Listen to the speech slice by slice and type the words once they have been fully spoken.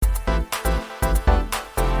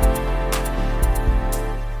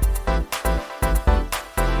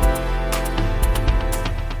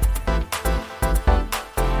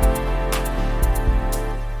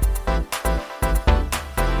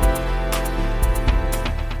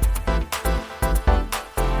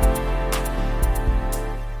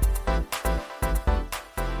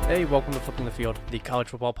Hey, welcome to Flipping the Field, the college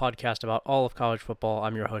football podcast about all of college football.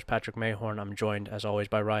 I'm your host, Patrick Mayhorn. I'm joined, as always,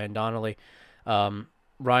 by Ryan Donnelly.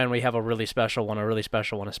 Ryan, we have a really special one,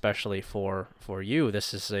 especially for you.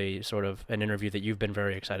 This is a sort of an interview that you've been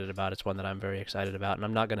very excited about. It's one that I'm very excited about, and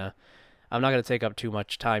I'm not gonna take up too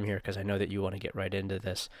much time here because I know that you want to get right into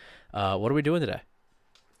this. What are we doing today?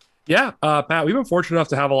 Yeah, Pat, we've been fortunate enough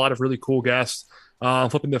to have a lot of really cool guests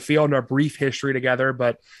flipping the field in our brief history together,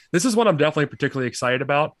 but this is one I'm definitely particularly excited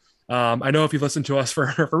about. I know if you've listened to us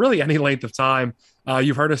for really any length of time,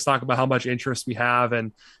 you've heard us talk about how much interest we have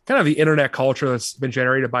and kind of the internet culture that's been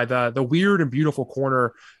generated by the weird and beautiful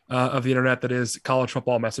corner of the internet that is college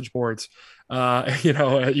football message boards. You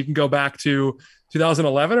can go back to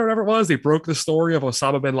 2011 or whatever it was. They broke the story of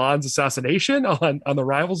Osama bin Laden's assassination on the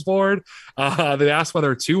Rivals board. They asked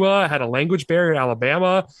whether Tua had a language barrier in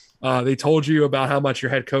Alabama. They told you about how much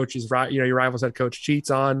your head coach is right. Your rival's head coach cheats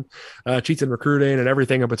in recruiting and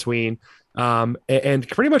everything in between. And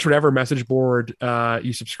pretty much whatever message board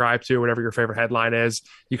you subscribe to, whatever your favorite headline is,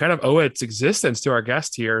 you kind of owe its existence to our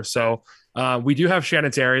guest here. So we do have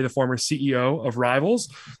Shannon Terry, the former CEO of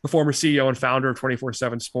Rivals, the former CEO and founder of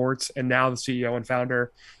 24/7 Sports, and now the CEO and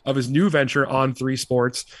founder of his new venture On3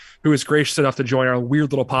 Sports, who is gracious enough to join our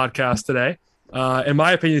weird little podcast today. In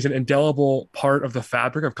my opinion, is an indelible part of the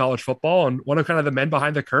fabric of college football and one of kind of the men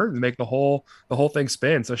behind the curtain to make the whole thing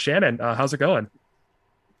spin. So Shannon, how's it going?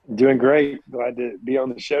 Doing great. Glad to be on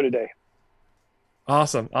the show today.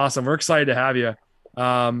 Awesome. We're excited to have you.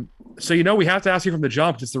 We have to ask you from the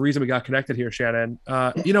jump. It's the reason we got connected here, Shannon.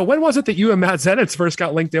 When was it that you and Matt Zenitz first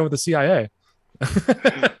got linked in with the CIA?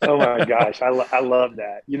 Oh my gosh, I love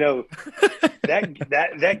that.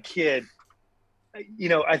 That kid.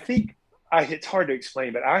 I think it's hard to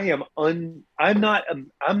explain, but I'm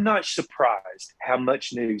not surprised how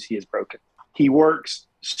much news he has broken. He works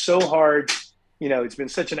so hard. It's been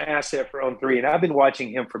such an asset for On3, and I've been watching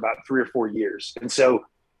him for about 3 or 4 years. And so,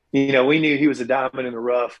 we knew he was a diamond in the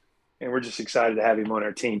rough, and we're just excited to have him on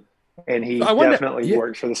our team. And he definitely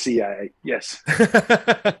works for the CIA. Yes.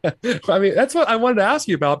 I mean, that's what I wanted to ask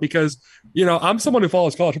you about because, I'm someone who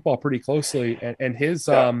follows college football pretty closely, and his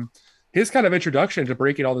kind of introduction to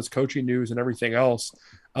breaking all this coaching news and everything else.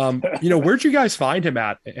 Where'd you guys find him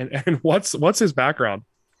at, and what's his background?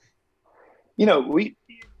 We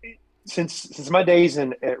since my days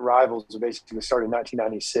at Rivals basically started in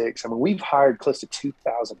 1996. I mean, we've hired close to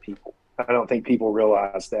 2,000 people. I don't think people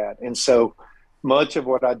realize that. And so much of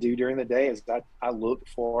what I do during the day is I look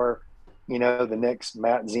for, the next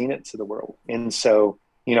Matt Zenitz of the world. And so,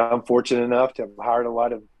 I'm fortunate enough to have hired a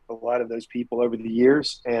lot of those people over the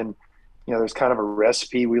years. And, there's kind of a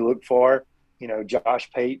recipe we look for. Josh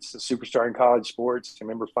Pates, a superstar in college sports. I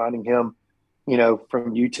remember finding him,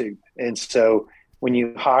 from YouTube. And so when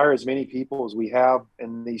you hire as many people as we have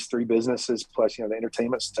in these 3 businesses, plus, the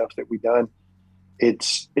entertainment stuff that we've done,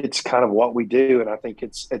 it's kind of what we do. And I think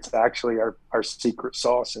it's actually our secret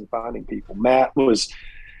sauce in finding people. Matt was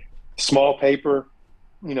small paper,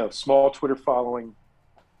 small Twitter following,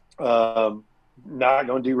 not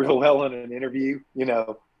going to do real well in an interview,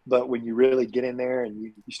 but when you really get in there and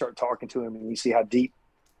you start talking to him and you see how deep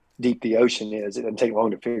the ocean is, it doesn't take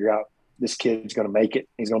long to figure out this kid's going to make it.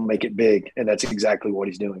 He's going to make it big. And that's exactly what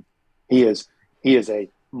he's doing. He is a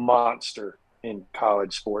monster in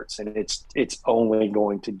college sports, and it's only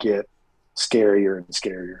going to get scarier and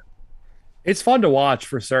scarier. It's fun to watch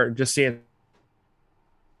for certain, just seeing.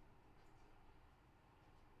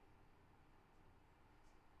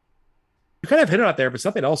 You kind of hit it out there, but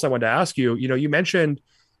something else I wanted to ask you, you mentioned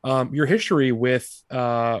your history with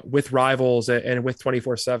Rivals and with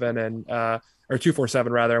 24/7 and, or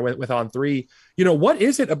 247 rather, with On3. What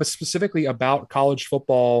is it specifically about college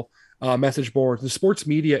football message boards, the sports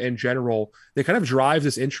media in general, that kind of drives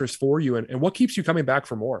this interest for you, and what keeps you coming back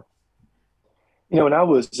for more? When I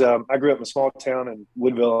grew up in a small town in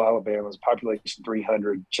Woodville, Alabama. It was population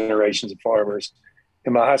 300, generations of farmers.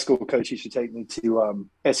 And my high school coach used to take me to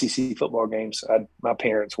SEC football games. My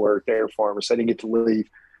parents were their farmers, so I didn't get to leave.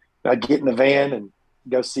 I'd get in the van and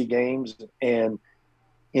go see games, and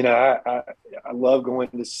I love going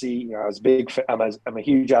to see. I was big. I'm a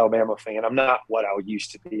huge Alabama fan. I'm not what I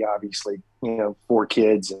used to be, obviously. 4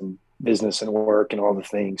 kids and business and work and all the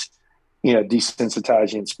things.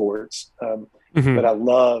 Desensitizing in sports. But I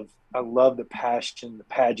love the passion, the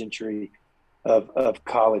pageantry of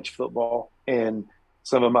college football, and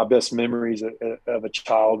some of my best memories of a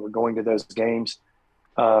child were going to those games.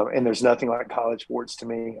 And there's nothing like college sports to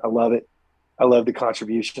me. I love it. I love the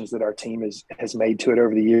contributions that our team has made to it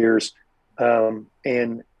over the years. And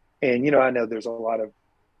I know there's a lot of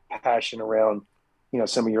passion around,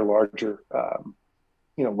 some of your larger,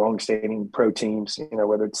 longstanding pro teams,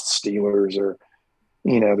 whether it's the Steelers or,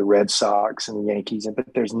 the Red Sox and the Yankees,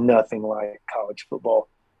 but there's nothing like college football.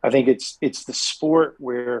 I think it's the sport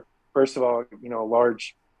where, first of all, a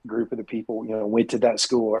large group of the people, went to that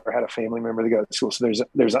school or had a family member that go to school. So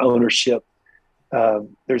there's ownership.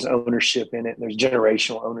 There's ownership in it. There's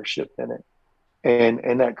generational ownership in it.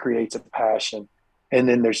 And that creates a passion. And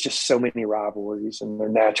then there's just so many rivalries, and they're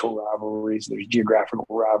natural rivalries. There's geographical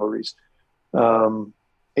rivalries.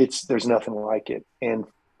 There's nothing like it. And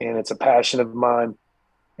it's a passion of mine.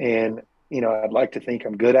 And, I'd like to think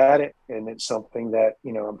I'm good at it. And it's something that,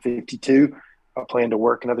 I'm 52. I plan to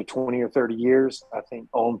work another 20 or 30 years. I think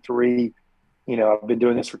On3, I've been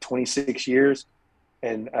doing this for 26 years.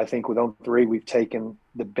 And I think with On3, we've taken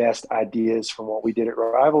the best ideas from what we did at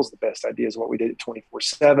Rivals, the best ideas what we did at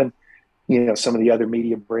 24/7, some of the other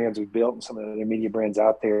media brands we've built and some of the other media brands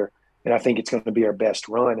out there. And I think it's going to be our best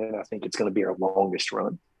run, and I think it's going to be our longest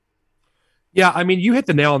run. Yeah, I mean, you hit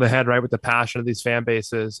the nail on the head, right, with the passion of these fan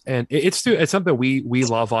bases. And it's something we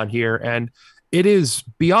love on here. And it is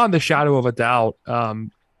beyond the shadow of a doubt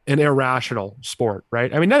an irrational sport,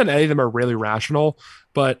 right? I mean, not any of them are really rational,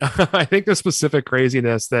 but I think the specific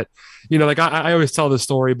craziness that, I always tell this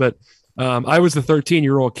story, but I was the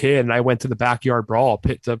 13-year-old kid, and I went to the backyard brawl at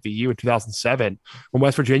Pitt WVU in 2007 when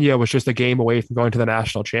West Virginia was just a game away from going to the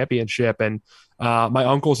national championship. And my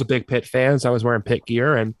uncle's a big Pitt fan, so I was wearing Pitt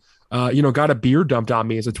gear, and got a beer dumped on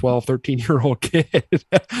me as a 12, 13-year-old kid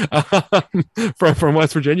from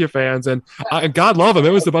West Virginia fans. And God love him.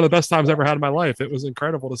 It was one of the best times I ever had in my life. It was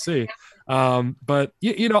incredible to see. But,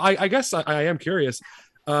 I guess I am curious.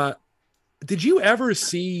 Did you ever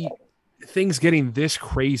see things getting this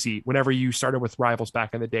crazy whenever you started with Rivals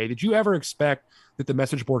back in the day? Did you ever expect that the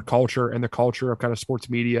message board culture and the culture of kind of sports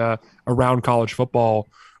media around college football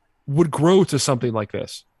would grow to something like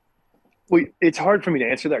this? Well, it's hard for me to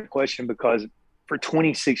answer that question because for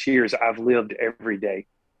 26 years, I've lived every day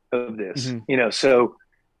of this, so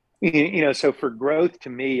for growth to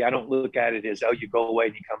me, I don't look at it as, you go away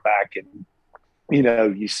and you come back and,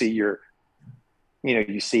 you see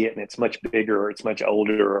you see it and it's much bigger or it's much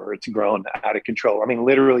older or it's grown out of control. I mean,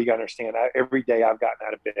 literally, you understand, every day I've gotten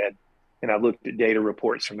out of bed and I've looked at data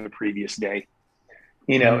reports from the previous day,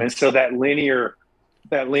 and so that linear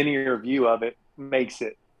view of it makes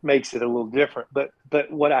it a little different. But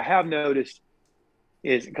what I have noticed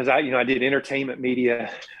is, because I did entertainment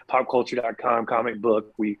media, popculture.com, comic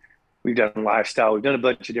book. We've done lifestyle. We've done a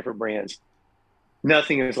bunch of different brands.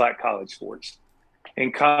 Nothing is like college sports.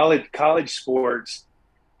 And college sports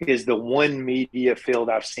is the one media field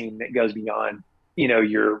I've seen that goes beyond,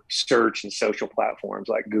 your search and social platforms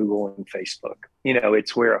like Google and Facebook.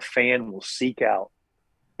 It's where a fan will seek out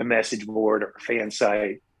a message board or a fan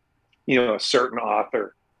site, a certain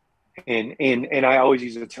author. And I always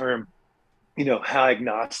use the term, how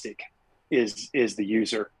agnostic is the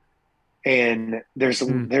user. And there's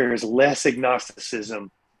less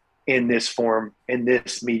agnosticism in this form, in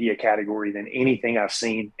this media category, than anything I've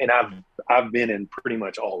seen. And I've been in pretty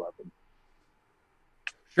much all of them.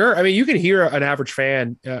 Sure. I mean, you can hear an average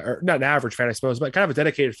fan, or not an average fan, I suppose, but kind of a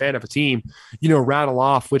dedicated fan of a team, rattle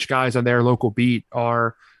off which guys on their local beat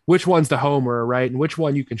are, which one's the homer, right? And which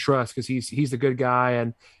one you can trust because he's the good guy.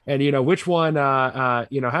 And which one,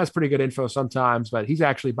 has pretty good info sometimes, but he's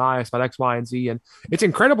actually biased about X, Y, and Z. And it's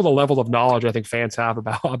incredible the level of knowledge I think fans have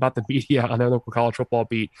about the media on their local college football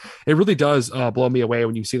beat. It really does blow me away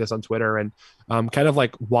when you see this on Twitter and kind of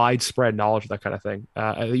like widespread knowledge of that kind of thing.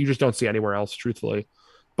 You just don't see anywhere else, truthfully.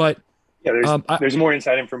 But yeah, there's more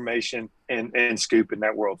inside information and scoop in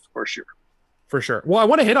that world for sure. For sure. Well, I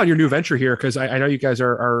want to hit on your new venture here because I know you guys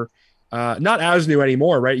are not as new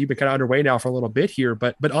anymore, right? You've been kind of underway now for a little bit here,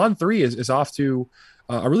 but On3 is off to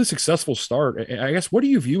a really successful start. I guess, what do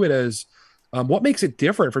you view it as? What makes it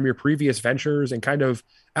different from your previous ventures, and kind of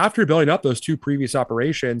after building up those two previous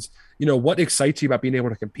operations, what excites you about being able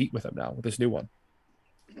to compete with them now with this new one?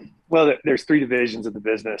 Well, there's three divisions of the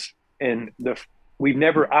business, and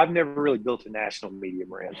I've never really built a national media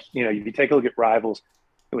brand. If you take a look at Rivals,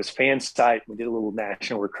 it was fan site. We did a little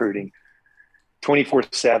national recruiting.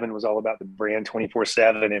 24/7 was all about the brand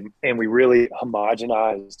 24/7. And we really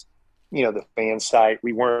homogenized, the fan site.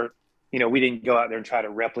 We weren't, we didn't go out there and try to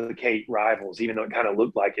replicate Rivals, even though it kind of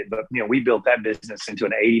looked like it. But, we built that business into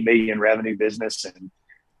an 80 million revenue business and,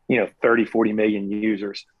 30, 40 million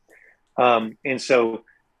users. And so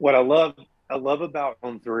what I love about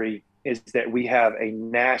On3 is that we have a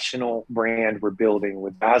national brand we're building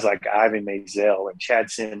with guys like Ivan Maisel and Chad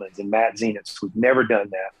Simmons and Matt Zenitz. We've never done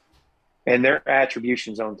that. And their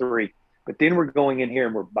attributions On3. But then we're going in here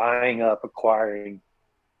and we're buying up, acquiring,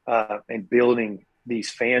 and building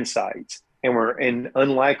these fan sites, and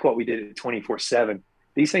unlike what we did at 24/7,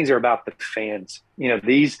 these things are about the fans.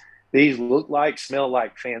 These look like, smell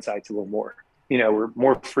like fan sites a little more. We're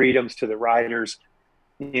more freedoms to the riders,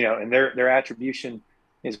 and their attribution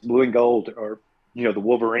is blue and gold, or the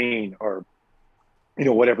Wolverine, or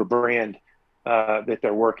whatever brand that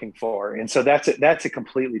they're working for. And so that's a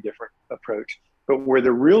completely different approach. But where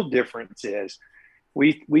the real difference is,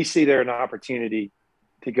 we see there an opportunity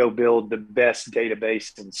to go build the best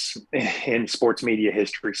database in sports media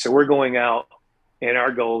history. So we're going out, and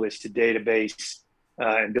our goal is to database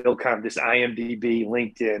and build kind of this IMDb,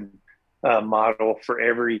 LinkedIn model for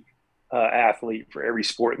every athlete, for every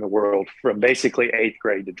sport in the world, from basically 8th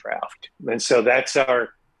grade to draft. And so that's our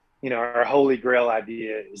holy grail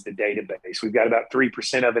idea, is the database. We've got about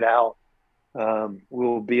 3% of it out.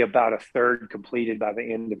 We'll be about a third completed by the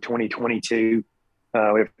end of 2022.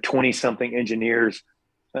 We have 20-something engineers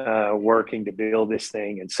working to build this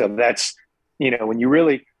thing. And so that's, when you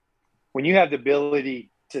have the ability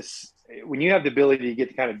to get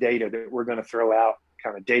the kind of data that we're going to throw out,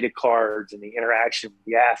 kind of data cards and the interaction with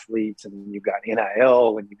the athletes, and you've got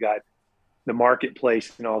NIL, and you've got the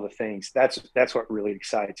marketplace and all the things. That's what really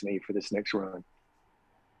excites me for this next run.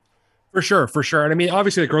 For sure. And I mean,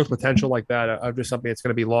 obviously the growth potential like that of just something that's going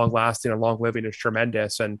to be long lasting and long living is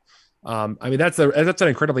tremendous. And I mean, that's an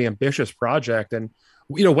incredibly ambitious project. And,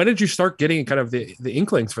 when did you start getting kind of the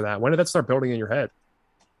inklings for that? When did that start building in your head?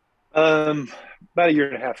 About a year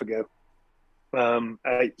and a half ago.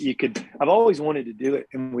 I've always wanted to do it,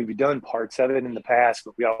 and we've done parts of it in the past,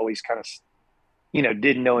 but we always kind of,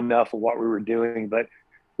 didn't know enough of what we were doing. But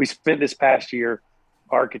we spent this past year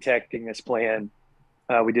architecting this plan.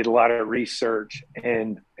 We did a lot of research,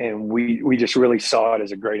 and we just really saw it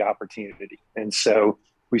as a great opportunity. And so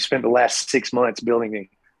we spent the last 6 months building the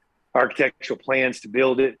architectural plans to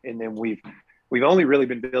build it. And then we've only really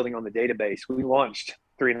been building on the database. We launched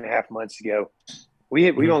 3.5 months ago.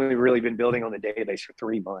 We've only really been building on the database for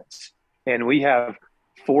 3 months, and we have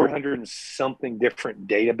 400 and something different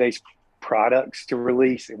database products to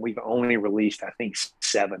release. And we've only released, I think,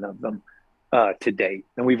 7 of them to date.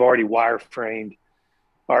 And we've already wireframed,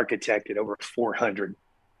 architected over 400.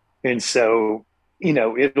 And so,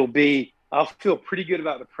 I'll feel pretty good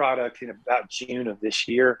about the product in about June of this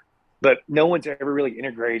year, but no one's ever really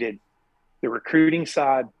integrated the recruiting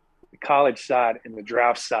side, the college side, and the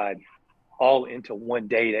draft side all into one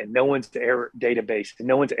database. And no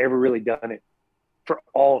one's ever really done it for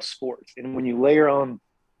all sports. And when you layer on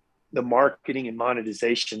the marketing and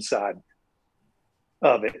monetization side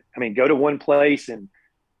of it, I mean, go to one place and,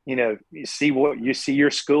 you see your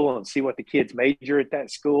school and see what the kids major at that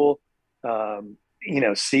school,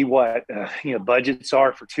 see what, budgets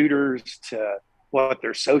are for tutors, to what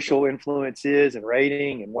their social influence is and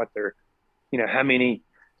rating, and what their, how many,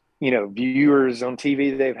 viewers on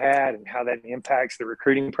TV they've had, and how that impacts the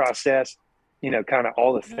recruiting process, kind of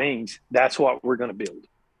all the things. That's what we're going to build.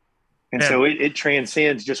 And so it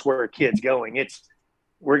transcends just where a kid's going.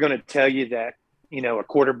 We're going to tell you that, a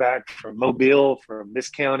quarterback from Mobile, from this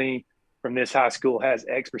county, from this high school has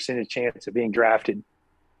X percentage chance of being drafted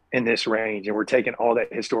in this range. And we're taking all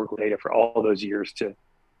that historical data for all those years to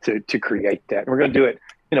create that. And we're going to do it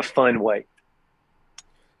in a fun way.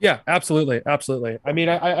 Yeah, absolutely. I mean,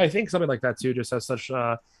 I think something like that too just has such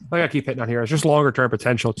like I keep hitting on here, it's just longer term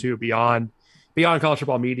potential too beyond college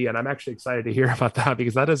football media. And I'm actually excited to hear about that,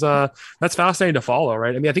 because that's fascinating to follow,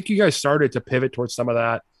 right? I mean, I think you guys started to pivot towards some of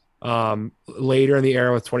that later in the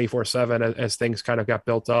era with 24/7 as things kind of got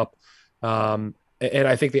built up. And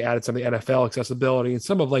I think they added some of the NFL accessibility and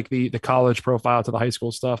some of like the college profile to the high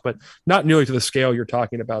school stuff, but not nearly to the scale you're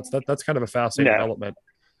talking about. So that's kind of a fascinating development.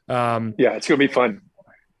 Yeah, it's going to be fun.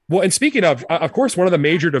 Well, and speaking of course, one of the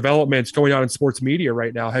major developments going on in sports media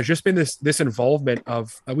right now has just been this involvement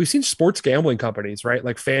of we've seen sports gambling companies, right,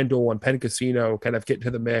 like FanDuel and Penn Casino, kind of get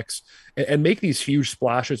into the mix and make these huge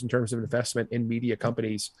splashes in terms of investment in media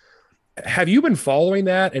companies. Have you been following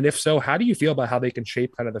that? And if so, how do you feel about how they can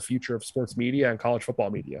shape kind of the future of sports media and college football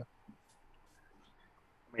media?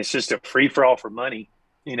 It's just a free for all for money.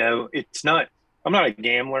 I'm not a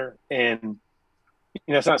gambler, and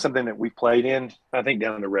it's not something that we played in. I think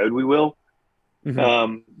down the road we will.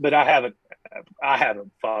 Mm-hmm. But I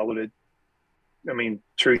haven't followed it. I mean,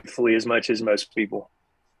 truthfully, as much as most people.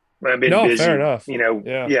 I've been busy. Fair enough.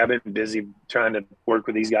 I've been busy trying to work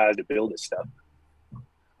with these guys to build this stuff.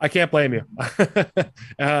 I can't blame you.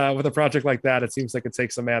 With a project like that, it seems like it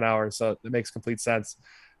takes some man hours, so it makes complete sense.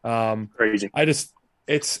 Crazy.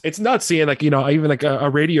 It's nuts seeing even like a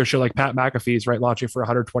radio show like Pat McAfee's, right, launching for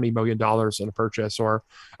 $120 million in a purchase, or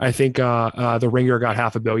I think the Ringer got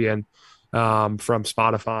 $500 million. from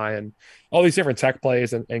Spotify and all these different tech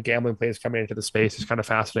plays and gambling plays coming into the space is kind of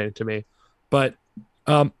fascinating to me. But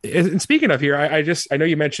and speaking of here, I know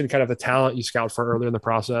you mentioned kind of the talent you scout for earlier in the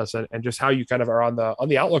process and just how you kind of are on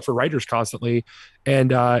the outlook for writers constantly.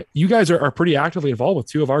 And you guys are pretty actively involved with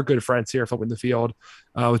two of our good friends here flipping the field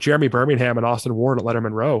with Jeremy Birmingham and Austin Ward at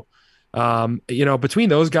Letterman Row. Between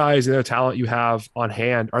those guys and the talent you have on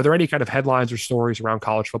hand, are there any kind of headlines or stories around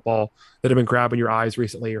college football that have been grabbing your eyes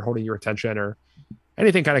recently or holding your attention or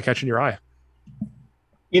anything kind of catching your eye?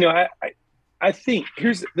 I think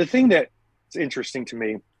here's the thing that's interesting to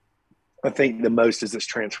me. I think the most is this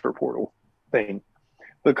transfer portal thing,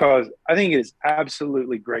 because I think it is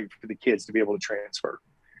absolutely great for the kids to be able to transfer.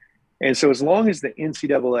 And so as long as the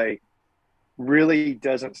NCAA really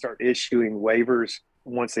doesn't start issuing waivers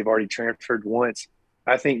once they've already transferred once,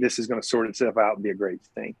 I think this is going to sort itself out and be a great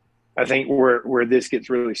thing. I think where this gets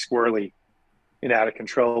really squirrely and out of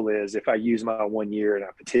control is if I use my 1 year and I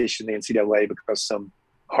petition the NCAA because some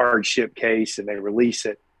hardship case and they release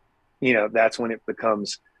it, that's when it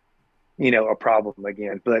becomes, a problem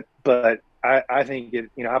again. But I think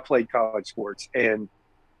I played college sports, and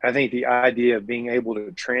I think the idea of being able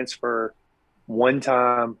to transfer one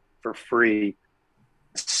time for free,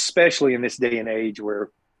 especially in this day and age where,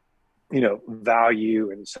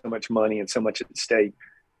 value and so much money and so much at stake,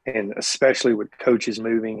 and especially with coaches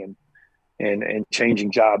moving and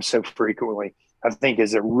changing jobs so frequently, I think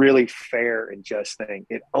is a really fair and just thing.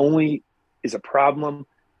 It only is a problem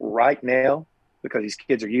right now because these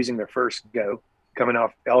kids are using their first go, coming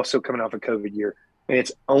off a COVID year. And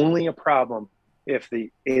it's only a problem if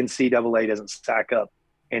the NCAA doesn't stack up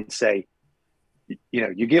and say,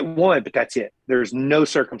 you get one, but that's it. There's no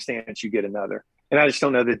circumstance you get another. And I just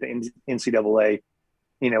don't know that the NCAA,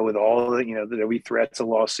 with all the, there'll be threats of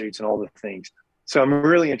lawsuits and all the things. So I'm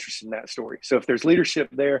really interested in that story. So if there's leadership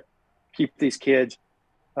there, keep these kids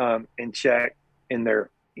in check in their,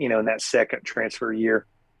 in that second transfer year.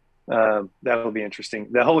 That'll be interesting.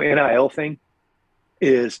 The whole NIL thing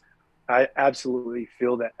is, I absolutely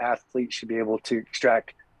feel that athletes should be able to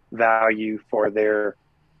extract value for their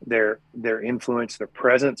influence, their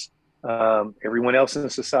presence. Everyone else in the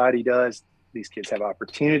society does. These kids have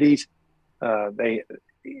opportunities.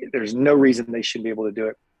 There's no reason they shouldn't be able to do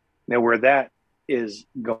it. Now, where that is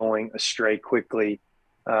going astray quickly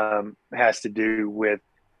has to do with,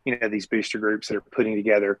 these booster groups that are putting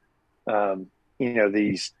together,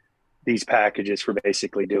 these packages for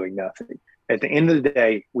basically doing nothing. At the end of the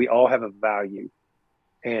day, we all have a value,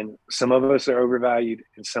 and some of us are overvalued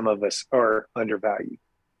and some of us are undervalued.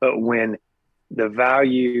 But when the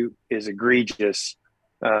value is egregious,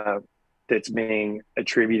 that's being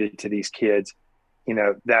attributed to these kids,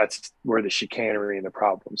 that's where the chicanery and the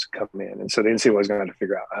problems come in. And so the NCAA is going to have to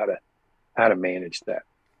figure out how to manage that.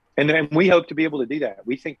 And then we hope to be able to do that.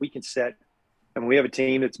 We think we can we have a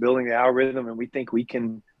team that's building the algorithm, and we think we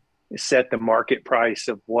can set the market price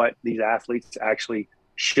of what these athletes actually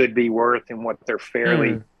should be worth and what they're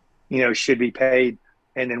fairly, should be paid.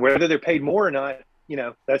 And then whether they're paid more or not,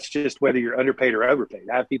 that's just whether you're underpaid or overpaid.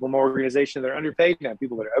 I have people in my organization that are underpaid, and I have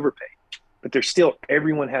people that are overpaid. But there's still,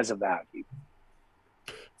 everyone has a value.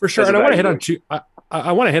 For sure. And I want to hit on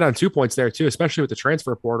I want to hit on 2 points there too, especially with the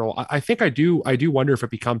transfer portal. I think I do wonder if it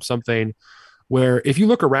becomes something where if you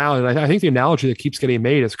look around, and I think the analogy that keeps getting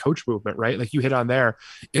made is coach movement, right? Like you hit on there.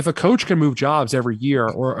 If a coach can move jobs every year,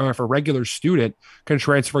 or if a regular student can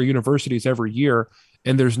transfer universities every year,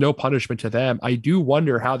 and there's no punishment to them, I do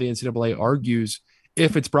wonder how the NCAA argues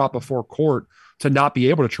if it's brought before court to not be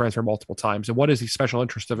able to transfer multiple times. And what is the special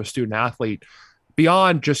interest of a student athlete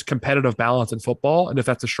beyond just competitive balance in football? And if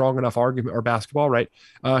that's a strong enough argument, or basketball, right?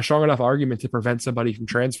 Strong enough argument to prevent somebody from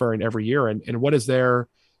transferring every year. And what is their,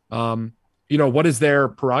 what is their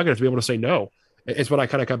prerogative to be able to say no? It's what I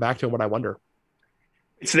kind of come back to and what I wonder.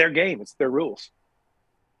 It's their game. It's their rules.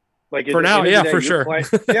 Like for now, yeah, for sure.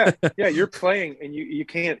 You're playing, and you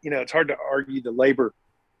can't, it's hard to argue the labor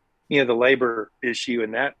issue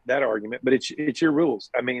and that argument, but it's your rules.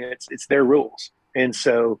 I mean, it's their rules. And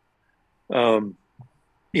so,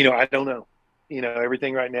 I don't know,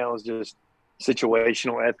 everything right now is just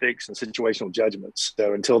situational ethics and situational judgments.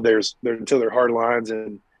 So until there are hard lines,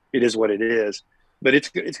 and it is what it is, but it's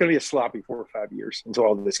going to be a sloppy 4 or 5 years until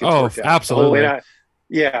all this gets worked out. Absolutely.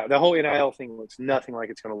 The whole NIL thing looks nothing like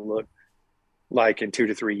it's going to look like in 2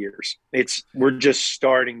 to 3 years. We're just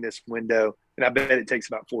starting this window, and I bet it takes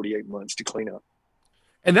about 48 months to clean up.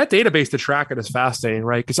 And that database to track it is fascinating,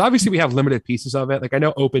 right? Because obviously we have limited pieces of it. Like I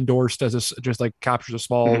know Open Doors does this, just like captures a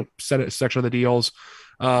small section of the deals.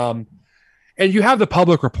 And you have the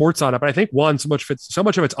public reports on it, but I think one, so much of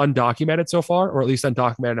it's undocumented so far, or at least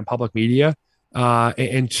undocumented in public media.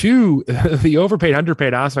 And two, the overpaid,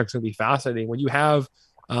 underpaid aspects going to be fascinating when you have.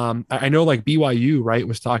 I know like BYU, right,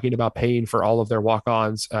 was talking about paying for all of their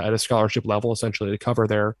walk-ons at a scholarship level, essentially to cover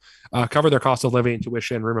their cost of living,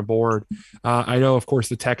 tuition, room and board. I know, of course,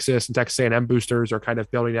 the Texas and Texas A&M boosters are kind of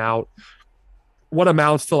building out what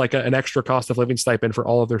amounts to like an extra cost of living stipend for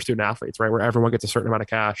all of their student athletes, right, where everyone gets a certain amount of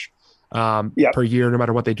cash per year, no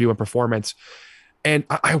matter what they do in performance. And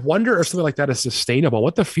I wonder if something like that is sustainable,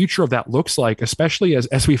 what the future of that looks like, especially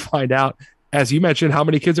as we find out, as you mentioned, how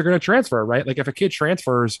many kids are going to transfer, right? Like if a kid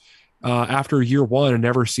transfers after year one and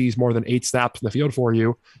never sees more than 8 snaps in the field for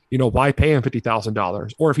you, why pay him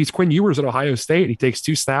 $50,000? Or if he's Quinn Ewers at Ohio State and he takes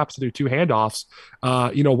 2 snaps to do 2 handoffs,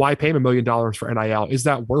 why pay him $1 million for NIL? Is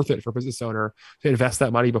that worth it for a business owner to invest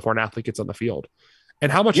that money before an athlete gets on the field?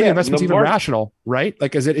 And how much of the investment's even rational, right?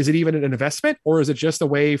 Like, is it even an investment, or is it just a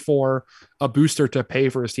way for a booster to pay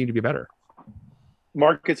for his team to be better?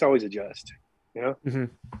 Markets always adjust, Mm-hmm.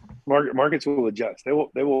 Markets will adjust. They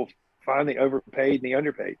will find the overpaid and the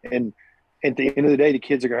underpaid. And at the end of the day, the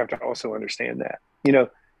kids are going to have to also understand that.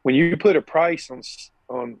 When you put a price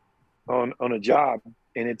on a job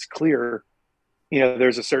and it's clear,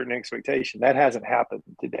 there's a certain expectation. That hasn't happened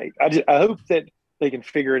to date. I hope that they can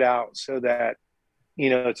figure it out so that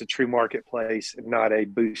it's a true marketplace and not a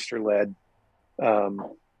booster-led,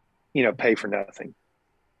 pay for nothing.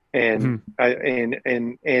 And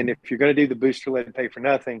and if you're going to do the booster-led pay for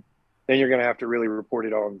nothing, then you're going to have to really report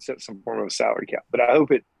it all and set some form of a salary cap. But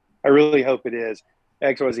I really hope it is.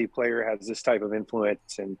 XYZ player has this type of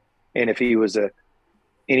influence, and if he was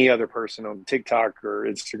any other person on TikTok or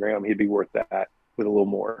Instagram, he'd be worth that with a little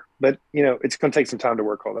more. But it's going to take some time to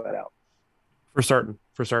work all that out. For certain.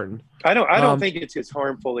 I don't think it's as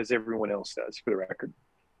harmful as everyone else does, for the record.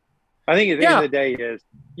 I think at the end of the day is,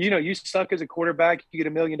 you suck as a quarterback, you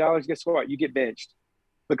get $1 million, guess what? You get benched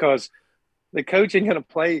because the coach is going to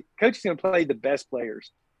play the best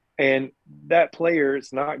players. And that player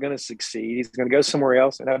is not going to succeed. He's going to go somewhere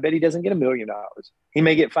else. And I bet he doesn't get $1 million. He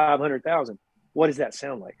may get $500,000. What does that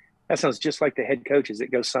sound like? That sounds just like the head coaches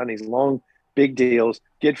that go sign these long, big deals,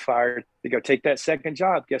 get fired. They go take that second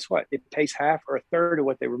job. Guess what? It pays half or a third of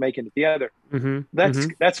what they were making at the other.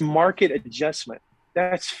 That's market adjustment.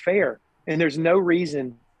 That's fair. And there's no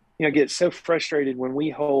reason, get so frustrated when we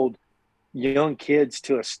hold young kids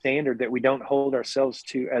to a standard that we don't hold ourselves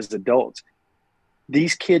to as adults.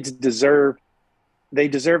 These kids deserve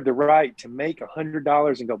the right to make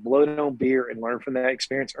 $100 and go blow it on beer and learn from that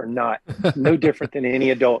experience or not. No different than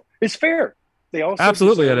any adult. It's fair. They also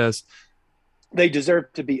absolutely it is. They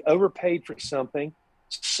deserve to be overpaid for something,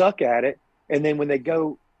 suck at it, and then when they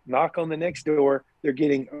go knock on the next door, they're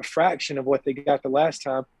getting a fraction of what they got the last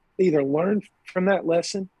time. They either learn from that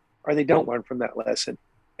lesson or they don't learn from that lesson.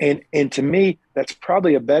 And to me, that's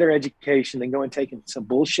probably a better education than going and taking some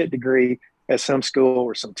bullshit degree at some school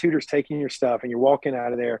or some tutors taking your stuff and you're walking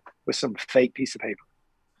out of there with some fake piece of paper.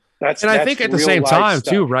 I think at the same time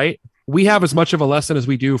stuff. Too, right? We have as much of a lesson as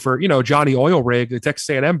we do for, Johnny Oil Rig, the Texas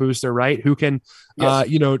A&M booster, right? Who can,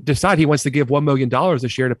 decide he wants to give $1 million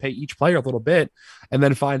this year to pay each player a little bit and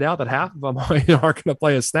then find out that half of them aren't going to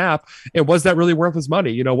play a snap. And was that really worth his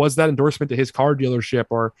money? Was that endorsement to his car dealership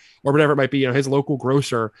or whatever it might be, his local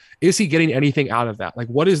grocer? Is he getting anything out of that? Like,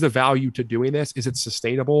 what is the value to doing this? Is it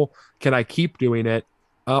sustainable? Can I keep doing it?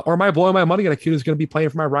 Or am I blowing my money on a kid who's going to be playing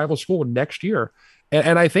for my rival school next year?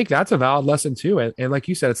 And I think that's a valid lesson too. And like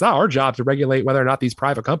you said, it's not our job to regulate whether or not these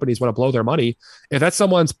private companies want to blow their money. If that's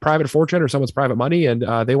someone's private fortune or someone's private money and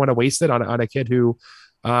they want to waste it on a kid who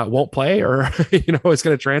won't play or, is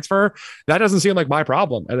going to transfer, that doesn't seem like my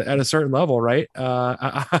problem at a certain level, right?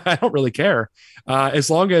 I don't really care. As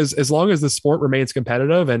long as the sport remains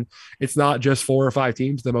competitive and it's not just 4 or 5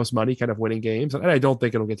 teams, the most money kind of winning games. And I don't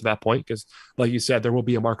think it'll get to that point because like you said, there will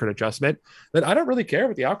be a market adjustment. Then I don't really care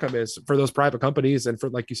what the outcome is for those private companies. And for,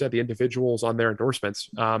 like you said, the individuals on their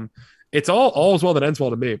endorsements. It's all is well that ends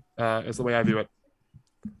well to me, is the way I view it.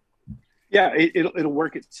 Yeah, it'll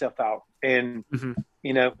work itself out. And, and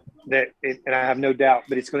I have no doubt,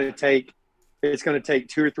 but it's going to take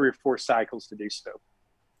 2 or 3 or 4 cycles to do so.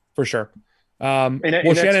 For sure.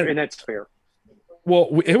 Shannon, that's fair.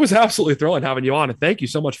 Well, it was absolutely thrilling having you on, and thank you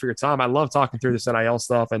so much for your time. I love talking through this NIL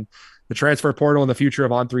stuff and the transfer portal and the future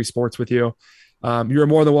of On3 Sports with you. You're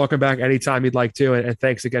more than welcome back anytime you'd like to, and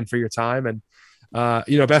thanks again for your time. And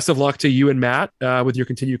best of luck to you and Matt with your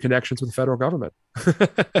continued connections with the federal government.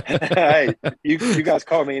 Hey, you guys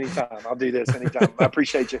call me anytime. I'll do this anytime. I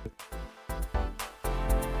appreciate you.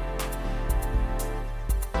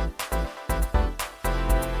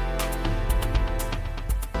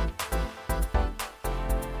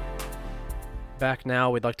 back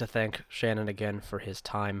now. We'd like to thank Shannon again for his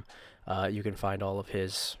time. You can find all of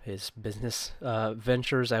his business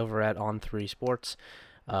ventures over at On3 Sports.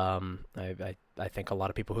 I think a lot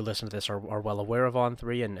of people who listen to this are well aware of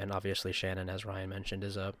On3, and obviously Shannon, as Ryan mentioned,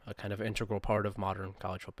 is a kind of integral part of modern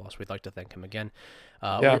college football. So we'd like to thank him again.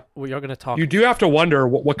 We are going to talk. You do have to wonder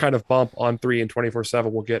what kind of bump On3 and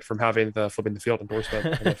 24/7 will get from having the Flipping the Field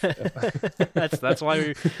endorsement. That's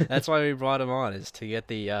why we brought him on, is to get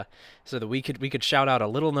the so that we could shout out a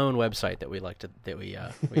little known website that we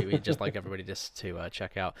just like everybody just to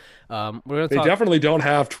check out. They definitely don't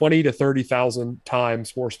have 20 to 30,000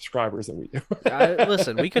 times more subscribers than we do.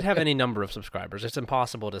 Listen, we could have any number of subscribers. It's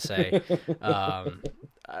impossible to say.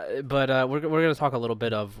 But we're going to talk a little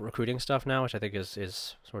bit of recruiting stuff now, which I think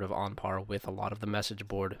is sort of on par with a lot of the message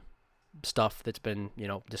board stuff that's been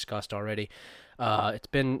discussed already. It's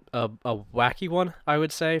been a wacky one, I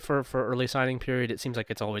would say, for early signing period. It seems like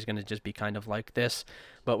it's always going to just be kind of like this,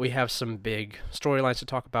 but we have some big storylines to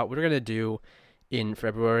talk about. We're going to do in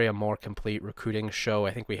February a more complete recruiting show.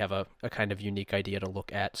 I think we have a kind of unique idea to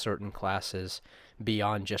look at certain classes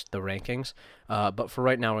beyond just the rankings. But for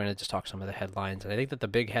right now, we're going to just talk some of the headlines. And I think that the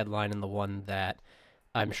big headline, and the one that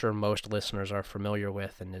I'm sure most listeners are familiar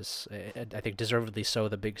with, and is, I think deservedly so,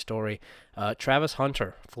 the big story, Travis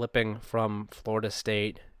Hunter flipping from Florida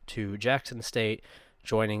State to Jackson State,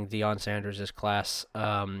 joining Deion Sanders' class.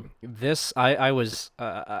 I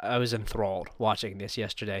was enthralled watching this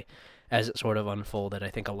yesterday as it sort of unfolded. I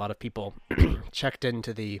think a lot of people checked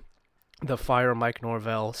into the Fire Mike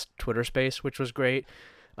Norvell Twitter space, which was great.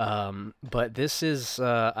 But this is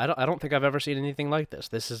I don't think I've ever seen anything like this.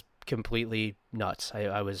 This is completely nuts.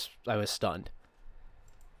 I was stunned.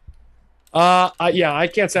 I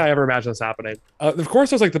can't say I ever imagined this happening. Of course,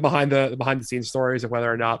 there's like the behind the scenes stories of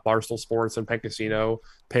whether or not Barstool Sports and Penn Casino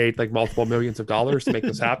paid like multiple millions of dollars to make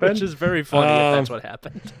this happen, which is very funny if that's what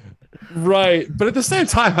happened. Right, but at the same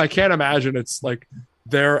time, I can't imagine it's like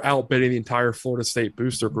they're outbidding the entire Florida State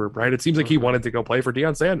booster group, right? It seems like he wanted to go play for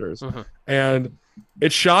Deion Sanders, and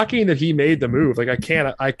it's shocking that he made the move. Like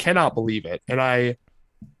I cannot believe it, and I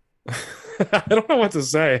don't know what to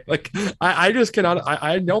say. Like I just cannot.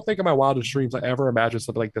 I don't think in my wildest dreams I ever imagined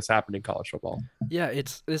something like this happened in college football. Yeah,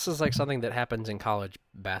 this is like something that happens in college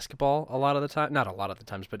basketball a lot of the time. Not a lot of the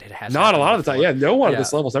times, but it has. Not a lot of the time. Yeah, no one at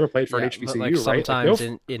this level's ever played for an HBCU, like right?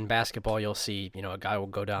 Sometimes in basketball, you'll see a guy will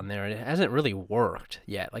go down there, and it hasn't really worked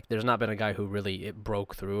yet. Like there's not been a guy who really it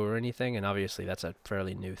broke through or anything, and obviously that's a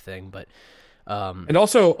fairly new thing, but. And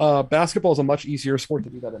also, basketball is a much easier sport to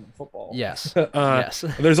do that in football. Yes. Yes.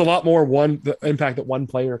 There's a lot more the impact that one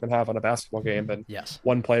player can have on a basketball game than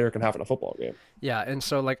one player can have in a football game. Yeah, and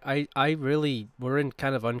so like I really we're in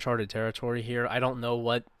kind of uncharted territory here. I don't know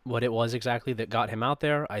what it was exactly that got him out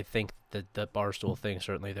there. I think that the Barstool thing,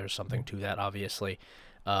 certainly there's something to that, obviously.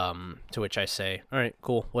 To which I say, all right,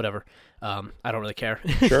 cool, whatever. I don't really care.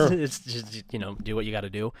 Sure. It's just do what you got to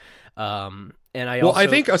do. And I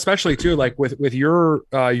think especially too, like with your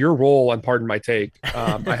role on Pardon My Take,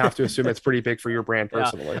 I have to assume it's pretty big for your brand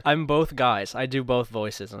personally. Yeah, I'm both guys. I do both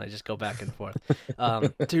voices, and I just go back and forth.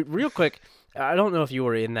 Dude, real quick, I don't know if you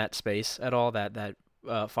were in that space at all, that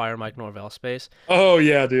Fire Mike Norvell space. Oh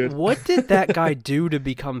yeah, dude. What did that guy do to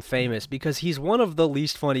become famous? Because he's one of the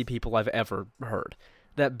least funny people I've ever heard.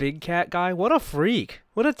 That big cat guy, what a freak.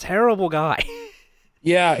 What a terrible guy.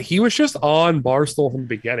 Yeah, he was just on Barstool from the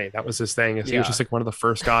beginning. That was his thing. He was just like one of the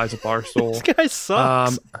first guys at Barstool. This guy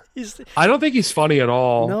sucks. I don't think he's funny at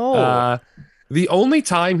all. No. The only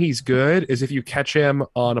time he's good is if you catch him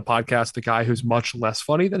on a podcast, the guy who's much less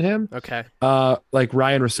funny than him. Okay. Like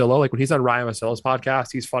Ryan Russillo. Like when he's on Ryan Russillo's podcast,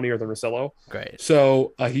 he's funnier than Russillo. Great.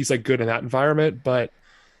 So he's like good in that environment. But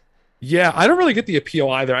yeah, I don't really get the appeal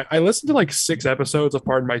either. I listened to like 6 episodes of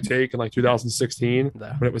Pardon My Take in like 2016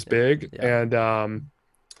 when it was big. Yeah. And I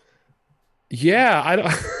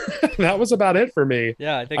don't that was about it for me.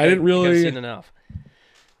 Yeah, I think I didn't really I've seen enough.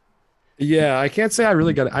 Yeah, I can't say I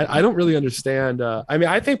really got it. I don't really understand. I mean,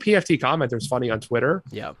 I think PFT commenter's funny on Twitter.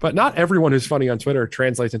 Yeah. But not everyone who's funny on Twitter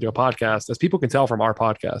translates into a podcast, as people can tell from our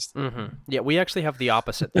podcast. Mm-hmm. Yeah, we actually have the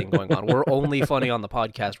opposite thing going on. We're only funny on the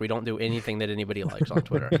podcast. We don't do anything that anybody likes on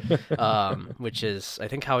Twitter, which is, I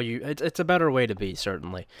think, how it's a better way to be,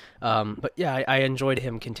 certainly. But yeah, I enjoyed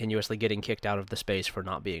him continuously getting kicked out of the space for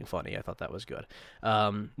not being funny. I thought that was good.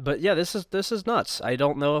 But yeah, this is nuts. I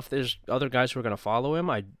don't know if there's other guys who are going to follow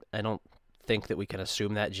him. I don't think that we can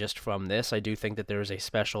assume that just from this. I do think that there is a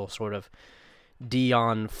special sort of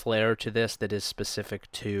Deion flair to this that is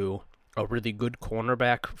specific to a really good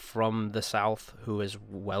cornerback from the South who is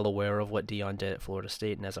well aware of what Deion did at Florida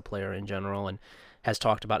State and as a player in general, and has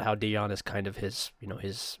talked about how Deion is kind of his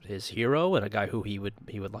hero and a guy who he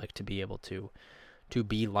would like to be able to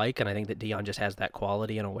be like. And I think that Deion just has that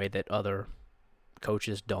quality in a way that other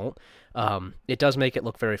coaches don't. It does make it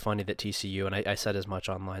look very funny that TCU, and I said as much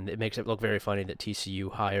online, it makes it look very funny that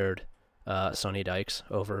TCU hired Sonny Dykes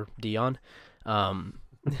over Deion.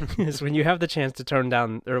 Is when you have the chance to turn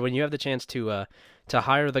down, or when you have the chance to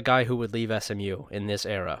hire the guy who would leave SMU in this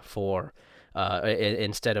era for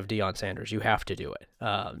instead of Deion Sanders, you have to do it.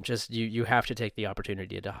 You have to take the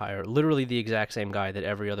opportunity to hire literally the exact same guy that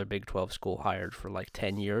every other Big 12 school hired for like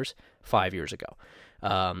 10 years, 5 years ago.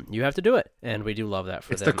 You have to do it, and we do love that for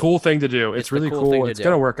them. It's the cool thing to do. It's really cool. It's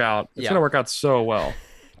going to work out. It's going to work out so well.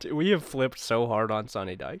 We have flipped so hard on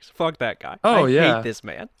Sonny Dykes. Fuck that guy. Oh, I hate this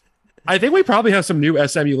man. I think we probably have some new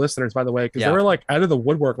SMU listeners, by the way, because they were like out of the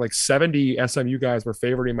woodwork, like 70 SMU guys were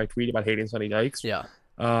favoriting my tweet about hating Sonny Dykes. Yeah.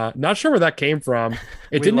 Not sure where that came from.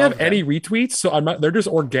 It didn't have any retweets, so they're just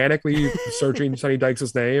organically searching Sonny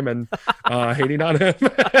Dykes' name and hating on him.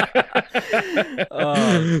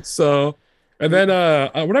 So, and then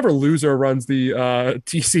whenever Loser runs the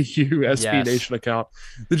TCU SB Nation account,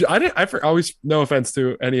 I always, no offense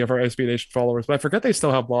to any of our SB Nation followers, but I forget they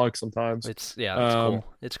still have blogs sometimes. It's cool.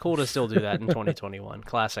 It's cool to still do that in 2021.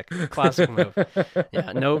 Classic move.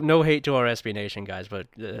 Yeah, no hate to our SB Nation guys, but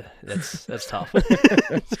that's tough.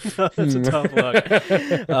 It's a tough look.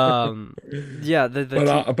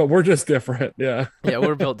 But we're just different. Yeah. Yeah,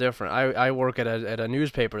 we're built different. I work at a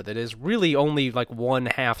newspaper that is really only like one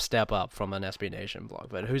half step up from an SB Nation blog,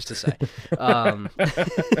 but who's to say? I'm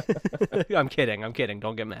kidding.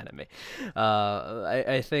 Don't get mad at me.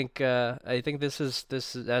 I think this is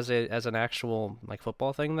as an actual like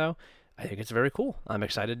football thing though. I think it's very cool. I'm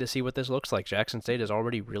excited to see what this looks like. Jackson State is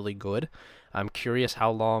already really good. I'm curious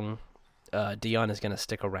how long Deion is going to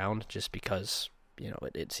stick around, just because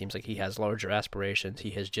it seems like he has larger aspirations. He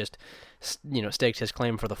has just staked his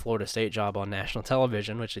claim for the Florida State job on national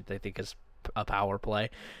television, which I think is a power play.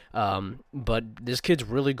 But this kid's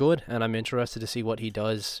really good, and I'm interested to see what he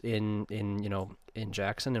does in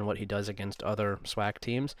Jackson and what he does against other SWAC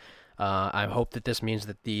teams. I hope that this means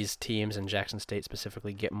that these teams in Jackson State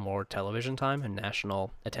specifically get more television time and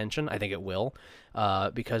national attention. I think it will,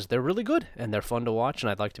 because they're really good and they're fun to watch, and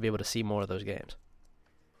I'd like to be able to see more of those games.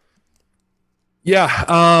 Yeah.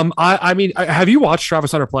 I mean, have you watched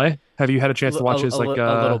Travis Hunter play? Have you had a chance to watch his a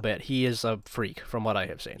little bit? He is a freak from what I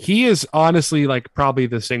have seen. He is honestly like probably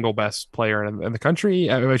the single best player in the country.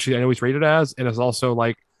 Actually, I know he's rated as, and is also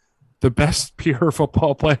like the best pure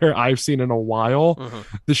football player I've seen in a while. Mm-hmm.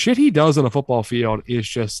 The shit he does on a football field is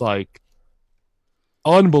just like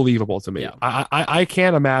unbelievable to me. Yeah. I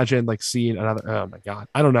can't imagine like seeing another. Oh my God,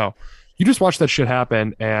 I don't know. You just watch that shit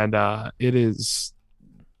happen, and it is.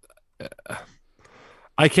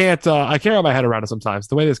 I can't wrap my head around it sometimes.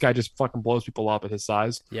 The way this guy just fucking blows people up at his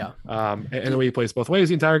size. Yeah. And the way he plays both ways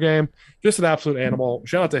the entire game, just an absolute animal.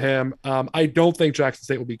 Shout out to him. I don't think Jackson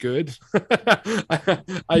State will be good.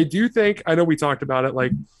 I do think, I know we talked about it,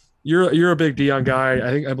 like you're a big Deion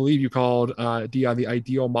guy. I believe you called Deion the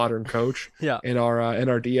ideal modern coach. Yeah. In our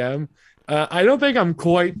DM. I don't think I'm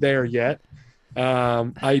quite there yet.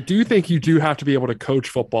 I do think you do have to be able to coach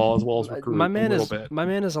football as well as recruit a little bit. My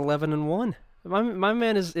man is 11-1. My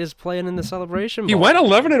man is playing in the Celebration Bowl. He went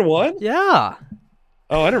 11-1? Yeah.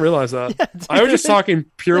 Oh, I didn't realize that. Yeah, I was just talking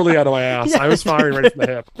purely out of my ass. Yeah, I was firing right from the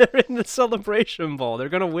hip. They're in the Celebration Bowl. They're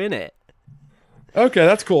going to win it. Okay,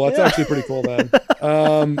 that's cool. That's actually pretty cool then.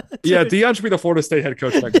 Deion should be the Florida State head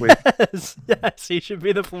coach next week. Yes, he should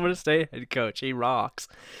be the Florida State head coach. He rocks.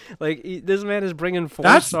 Like this man is bringing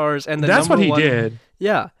 4 stars, and that's what he did.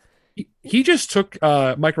 Yeah. He just took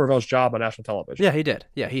Mike Norvell's job on national television. Yeah, he did.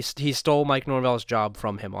 Yeah, he stole Mike Norvell's job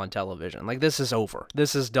from him on television. Like, this is over.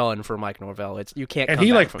 This is done for Mike Norvell. You can't. And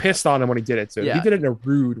he pissed on him when he did it too. Yeah. He did it in a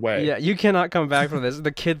rude way. Yeah, you cannot come back from this.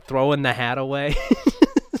 The kid throwing the hat away.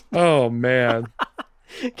 Oh man.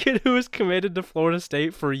 Kid who was committed to Florida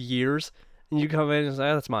State for years, and you come in and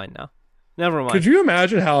say, "That's mine now." Never mind. Could you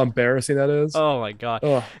imagine how embarrassing that is? Oh my God.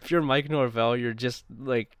 Ugh. If you're Mike Norvell, you're just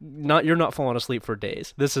like you're not falling asleep for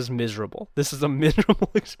days. This is miserable. This is a miserable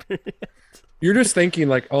experience. You're just thinking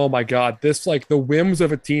like, oh my God, this like the whims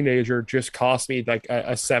of a teenager just cost me like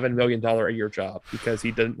a $7 million a year job because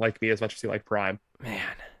he didn't like me as much as he liked Prime.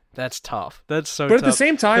 Man, that's tough. That's so But tough. At the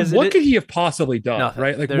same time, what could he have possibly done? Nothing.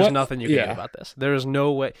 Right? Like there's nothing you can do about this. There is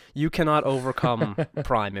no way. You cannot overcome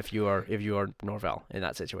Prime if you are Norvell in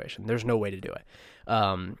that situation. There's no way to do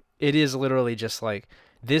it. It is literally just like,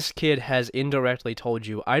 this kid has indirectly told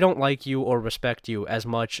you, I don't like you or respect you as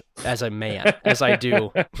much as a man as I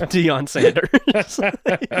do Deion Sanders.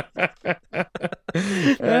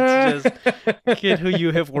 That's just a kid who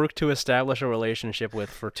you have worked to establish a relationship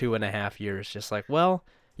with for 2.5 years. Just like, well,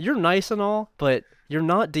 you're nice and all, but you're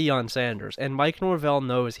not Deion Sanders. And Mike Norvell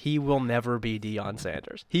knows he will never be Deion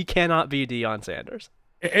Sanders. He cannot be Deion Sanders.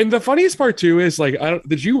 And the funniest part too is like,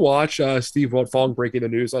 did you watch Steve Wiltfong breaking the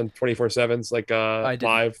news on 24/7's like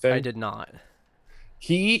live thing? I did not.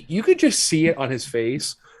 You could just see it on his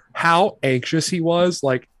face how anxious he was.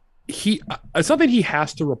 Like it's something he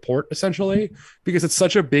has to report essentially because it's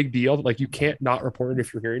such a big deal that like you can't not report it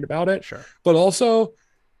if you're hearing about it. Sure. But also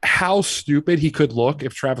how stupid he could look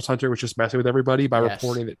if Travis Hunter was just messing with everybody by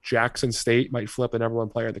reporting that Jackson State might flip the number one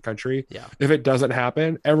player in the country. Yeah. If it doesn't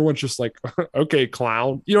happen, everyone's just like, okay,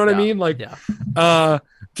 clown. You know what I mean? Like,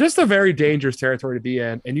 just a very dangerous territory to be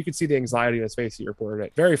in. And you can see the anxiety in his face. He reported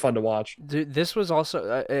it. Very fun to watch. Dude, this was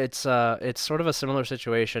also, it's sort of a similar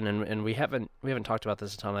situation. And we haven't talked about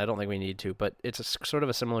this a ton. I don't think we need to, but it's sort of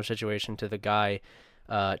a similar situation to the guy,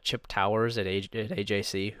 Chip Towers at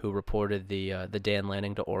AJC, who reported the Dan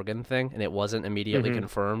Lanning to Oregon thing, and it wasn't immediately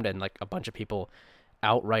confirmed, and like a bunch of people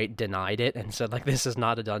outright denied it and said like, this is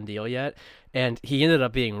not a done deal yet, and he ended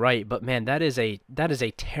up being right. But man, that is a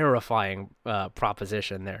terrifying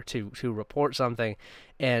proposition there to report something,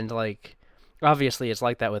 and like, obviously it's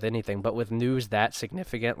like that with anything, but with news that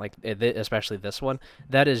significant, like especially this one,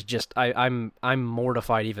 that is just, I'm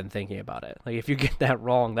mortified even thinking about it. Like if you get that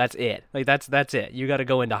wrong, that's it. Like that's it. You got to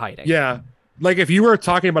go into hiding. Yeah. Like if you were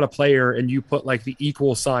talking about a player and you put like the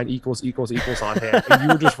equal sign equals on him and you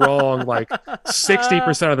were just wrong like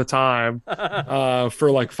 60% of the time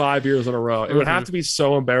for like 5 years in a row, it would have to be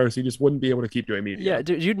so embarrassing. You just wouldn't be able to keep doing media. Yeah,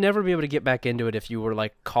 dude, you'd never be able to get back into it if you were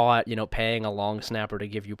like caught, paying a long snapper to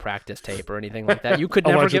give you practice tape or anything like that. You could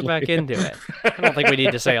never get back into it. I don't think we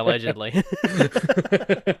need to say allegedly.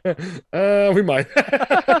 We might.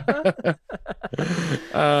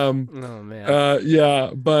 Oh man.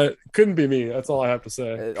 Yeah, but couldn't be me. That's all I have to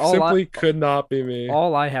say. Could not be me.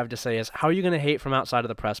 All I have to say is, how are you going to hate from outside of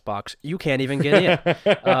the press box? You can't even get in.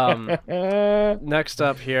 Next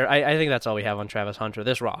up here, I think that's all we have on Travis Hunter.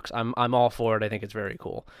 This rocks. I'm all for it. I think it's very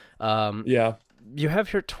cool. Yeah. You have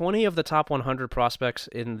here 20 of the top 100 prospects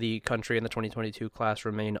in the country in the 2022 class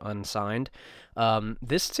remain unsigned.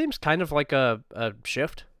 This seems kind of like a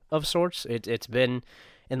shift of sorts. It's been,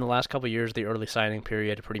 in the last couple of years, the early signing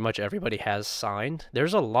period, pretty much everybody has signed.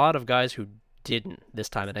 There's a lot of guys who didn't this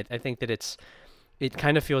time, and I think that it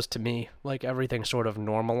kind of feels to me like everything's sort of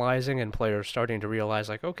normalizing and players starting to realize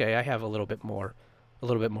like, okay, I have a little bit more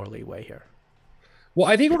leeway here. Well,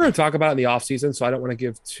 I think we're going to talk about it in the offseason, so I don't want to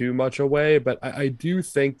give too much away, but I do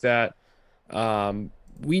think that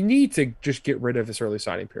we need to just get rid of this early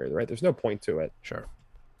signing period, right? There's no point to it. Sure.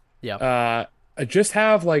 Yeah. Just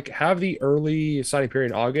have the early signing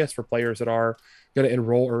period in August for players that are going to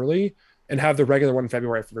enroll early, and have the regular one in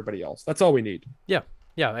February for everybody else. That's all we need. Yeah.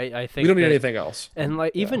 I think we don't need anything else. And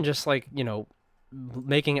like even just like,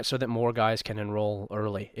 making it so that more guys can enroll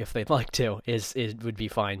early if they'd like to is would be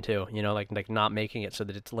fine too. Like not making it so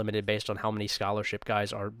that it's limited based on how many scholarship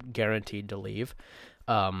guys are guaranteed to leave.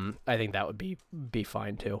 I think that would be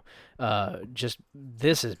fine too. Just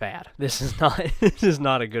this is bad. This is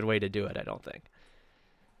not a good way to do it, I don't think.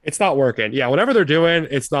 It's not working. Yeah, whatever they're doing,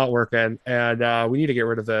 it's not working, and we need to get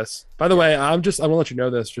rid of this. By the way, I'm gonna let you know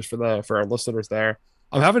this just for our listeners there.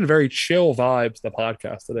 I'm having very chill vibes the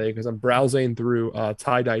podcast today because I'm browsing through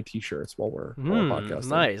tie-dye t-shirts while we're podcasting.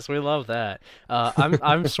 Nice, we love that.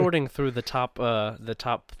 I'm sorting through the top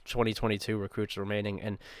 2022 recruits remaining,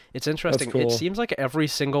 and it's interesting. That's cool. It seems like every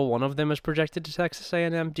single one of them is projected to Texas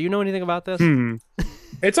A&M. Do you know anything about this?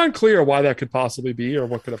 It's unclear why that could possibly be or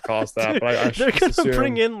what could have caused that. Dude, but they're going to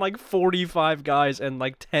bring in like 45 guys, and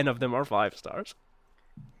like 10 of them are 5 stars.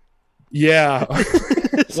 Yeah.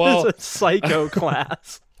 This is a psycho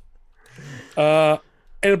class. But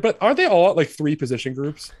aren't they all at like 3 position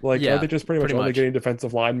groups? Like, yeah, are they just pretty much only getting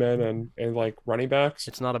defensive linemen and like running backs?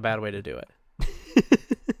 It's not a bad way to do it.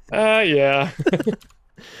 Yeah.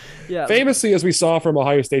 Yeah. Famously, as we saw from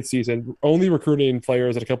Ohio State season, only recruiting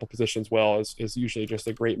players at a couple positions well is usually just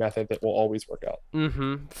a great method that will always work out.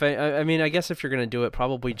 I mean, I guess if you're going to do it,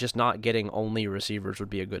 probably just not getting only receivers would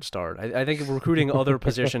be a good start. I think recruiting other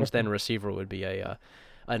positions than receiver would be a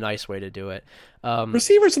nice way to do it.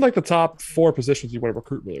 Receivers in like the top 4 positions you want to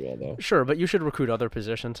recruit really well, though. Sure, but you should recruit other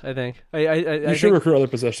positions, I think. You should recruit other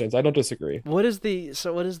positions. I don't disagree. What is the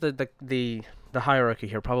hierarchy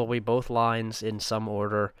here? Probably both lines in some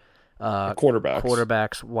order.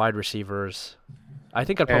 Quarterbacks, wide receivers. I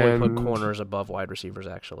think I'd probably put And corners above wide receivers,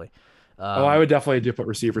 actually. I would definitely do put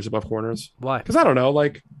receivers above corners. Why? Because I don't know,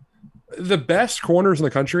 like the best corners in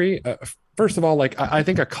the country. First of all, like I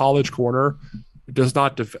think a college corner does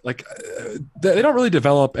not they don't really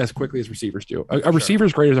develop as quickly as receivers do. A receiver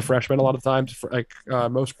is great as a freshman a lot of times. For like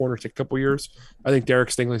most corners take a couple years. I think Derek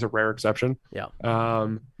Stingley is a rare exception. Yeah.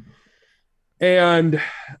 And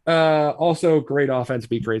also great offense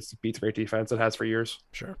beats great defense. It has for years.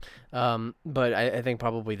 Sure. But I think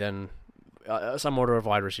probably then some order of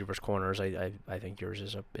wide receivers, corners. I think yours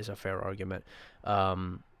is a fair argument.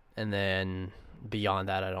 And then beyond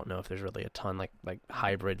that, I don't know if there's really a ton like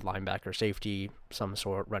hybrid linebacker, safety, some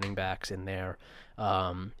sort, running backs in there.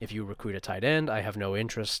 If you recruit a tight end, I have no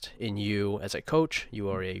interest in you as a coach. You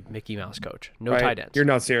are a Mickey Mouse coach. No tight ends. You're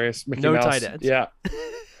not serious. Mickey no Mouse. Tight ends. Yeah.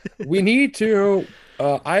 We need to.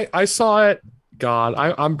 I saw it. God,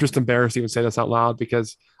 I'm just embarrassed to even say this out loud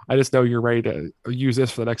because I just know you're ready to use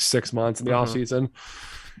this for the next 6 months in the off season.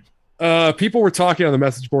 People were talking on the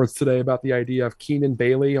message boards today about the idea of Keenan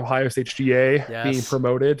Bailey, Ohio State GA, being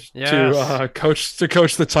promoted to coach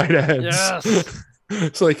the tight ends. Yes.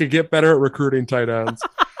 So they could get better at recruiting tight ends.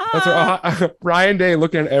 That's what, Ryan Day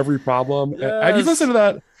looking at every problem. Yes. Have you listened to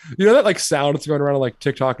that? You know that like sound that's going around on like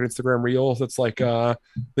TikTok and Instagram Reels? That's like the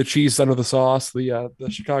cheese under the sauce, the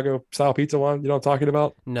Chicago style pizza one. You know what I'm talking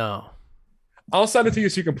about? No. I'll send it to you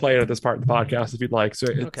so you can play it at this part of the podcast if you'd like. So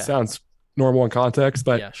it sounds normal in context,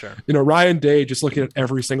 but yeah, sure. You know, Ryan Day just looking at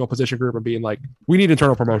every single position group and being like, we need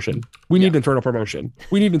internal promotion. We need internal promotion.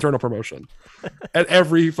 We need internal promotion at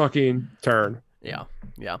every fucking turn.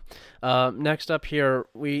 Yeah. Next up here,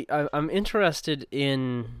 I'm interested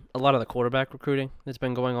in a lot of the quarterback recruiting that's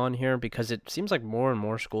been going on here because it seems like more and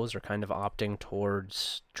more schools are kind of opting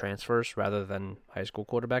towards transfers rather than high school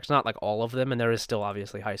quarterbacks. Not like all of them, and there is still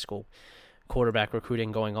obviously high school quarterback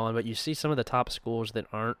recruiting going on, but you see some of the top schools that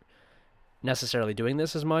aren't necessarily doing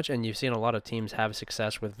this as much, and you've seen a lot of teams have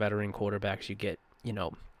success with veteran quarterbacks. You get,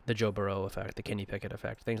 the Joe Burrow effect, the Kenny Pickett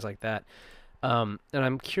effect, things like that. And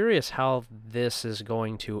I'm curious how this is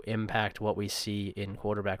going to impact what we see in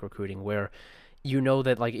quarterback recruiting, where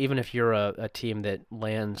that like even if you're a team that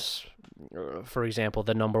lands, for example,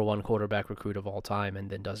 the number one quarterback recruit of all time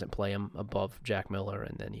and then doesn't play him above Jack Miller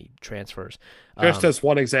and then he transfers. Just as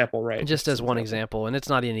one example, right? Just as one example, and it's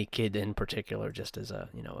not any kid in particular, just as an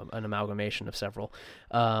amalgamation of several.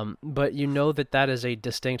 But that is a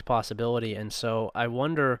distinct possibility, and so I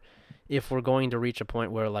wonder if we're going to reach a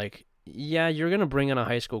point where like, yeah, you're going to bring in a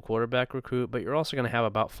high school quarterback recruit, but you're also going to have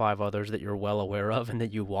about 5 others that you're well aware of and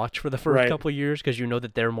that you watch for the first couple of years because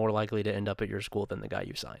that they're more likely to end up at your school than the guy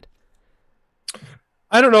you signed.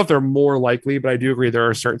 I don't know if they're more likely, but I do agree there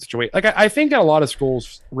are certain situations. Like I think at a lot of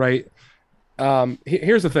schools, right?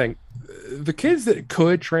 Here's the thing. The kids that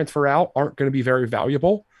could transfer out aren't going to be very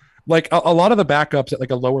valuable. Like a lot of the backups at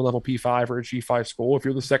like a lower level P5 or a G5 school, if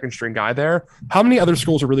you're the second string guy there, how many other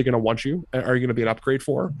schools are really going to want you? Are you going to be an upgrade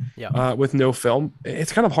for? With no film?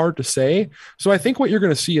 It's kind of hard to say. So I think what you're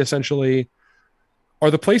going to see essentially are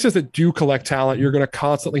the places that do collect talent. You're going to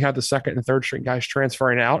constantly have the second and third string guys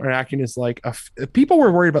transferring out and acting as like people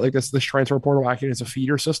were worried about like this transfer portal acting as a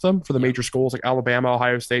feeder system for the major schools like Alabama,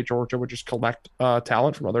 Ohio State, Georgia would just collect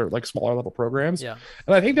talent from other like smaller level programs. And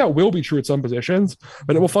I think that will be true at some positions,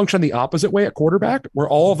 but it will function the opposite way at quarterback, where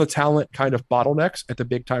all of the talent kind of bottlenecks at the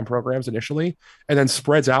big time programs initially, and then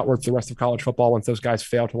spreads outward to the rest of college football once those guys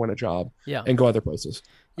fail to win a job and go other places.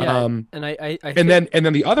 And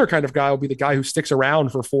then the other kind of guy will be the guy who sticks around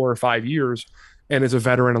for 4 or 5 years and is a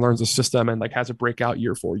veteran and learns the system and like has a breakout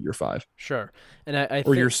year 4, year 5. Sure. And I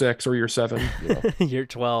or year 6 or year 7. Year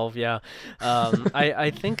 12. Yeah.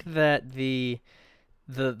 I think that the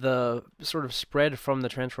sort of spread from the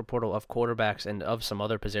transfer portal of quarterbacks and of some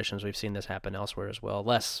other positions, we've seen this happen elsewhere as well,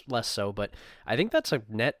 less so, but I think that's a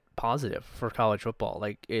net positive for college football.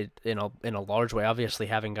 Like it in a large way, obviously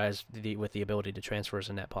having guys with the ability to transfer is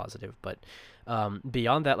a net positive, but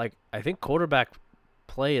beyond that, like I think quarterback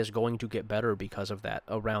play is going to get better because of that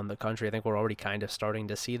around the country. I think we're already kind of starting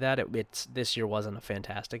to see that. It's this year wasn't a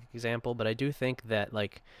fantastic example, but I do think that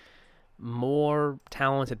like more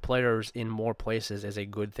talented players in more places is a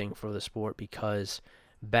good thing for the sport, because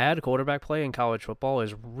bad quarterback play in college football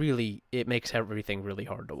is really, it makes everything really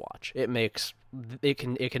hard to watch. It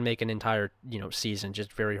can make an entire season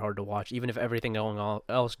just very hard to watch, even if everything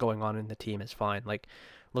else going on in the team is fine. Like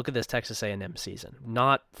look at this Texas A&M season.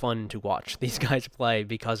 Not fun to watch these guys play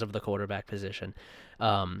because of the quarterback position,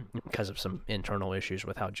 because of some internal issues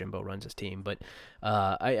with how Jimbo runs his team. But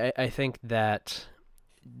I think that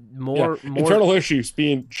more internal issues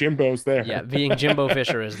being Jimbo's there. Yeah, being Jimbo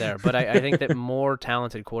Fisher is there. But I think that more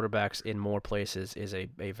talented quarterbacks in more places is a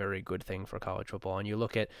very good thing for college football. And you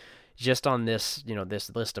look at just on this,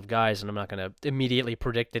 this list of guys, and I'm not going to immediately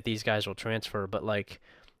predict that these guys will transfer, but like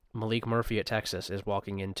Malik Murphy at Texas is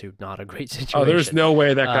walking into not a great situation. Oh, there's no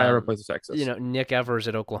way that guy ever plays at Texas. Nick Evers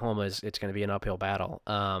at Oklahoma it's going to be an uphill battle.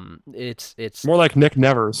 It's more like Nick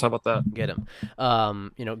Nevers. How about that? Get him.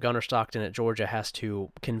 Gunnar Stockton at Georgia has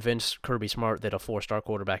to convince Kirby Smart that a 4-star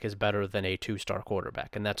quarterback is better than a 2-star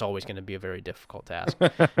quarterback, and that's always going to be a very difficult task.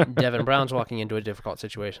 Devin Brown's walking into a difficult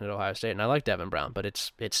situation at Ohio State, and I like Devin Brown, but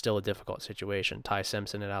it's still a difficult situation. Ty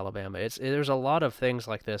Simpson at Alabama. There's a lot of things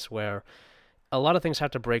like this where a lot of things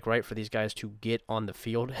have to break right for these guys to get on the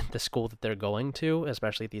field at the school that they're going to,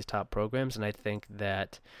 especially at these top programs. And I think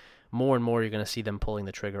that more and more you're going to see them pulling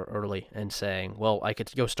the trigger early and saying, well, I could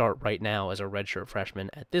go start right now as a redshirt freshman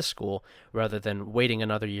at this school rather than waiting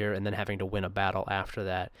another year and then having to win a battle after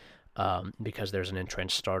that because there's an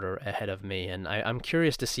entrenched starter ahead of me. And I'm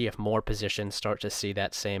curious to see if more positions start to see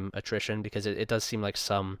that same attrition, because it does seem like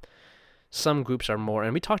some groups are more,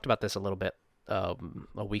 and we talked about this a little bit a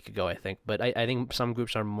week ago, I think. But I think some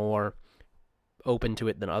groups are more open to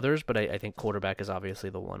it than others. But I think quarterback is obviously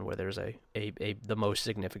the one where there's the most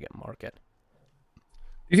significant market.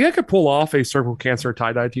 Do you think I could pull off a cervical cancer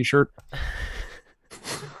tie-dye t-shirt?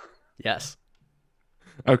 Yes.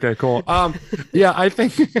 Okay, cool. Yeah, I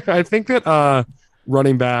think that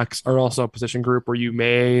running backs are also a position group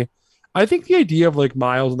where I think the idea of like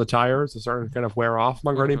miles on the tires is starting to kind of wear off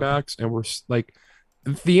among running backs, and we're like,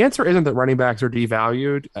 the answer isn't that running backs are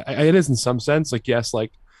devalued. It is in some sense. Like, yes,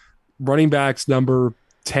 like running backs number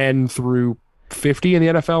 10 through 50 in the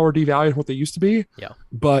NFL are devalued from what they used to be. Yeah.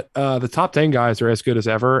 But the top 10 guys are as good as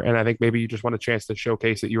ever. And I think maybe you just want a chance to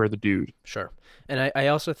showcase that you are the dude. Sure. And I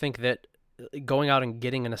also think that going out and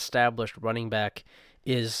getting an established running back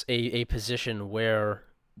is a position where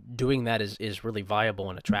doing that is really viable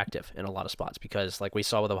and attractive in a lot of spots, because like we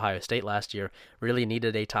saw with Ohio State last year, really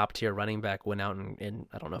needed a top tier running back, went out and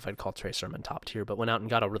I don't know if I'd call Trey Sermon top tier, but went out and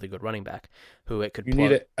got a really good running back who it could You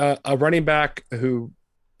need a running back who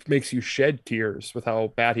makes you shed tears with how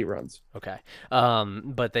bad he runs. Okay.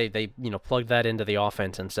 But they plugged that into the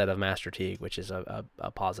offense instead of Master Teague, which is a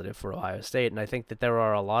positive for Ohio State. And I think that there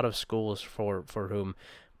are a lot of schools for whom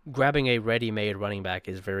grabbing a ready-made running back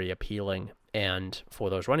is very appealing, and for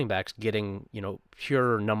those running backs, getting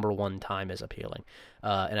pure number one time is appealing.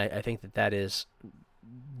 And I think that is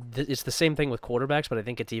it's the same thing with quarterbacks, but I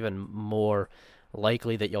think it's even more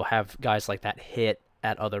likely that you'll have guys like that hit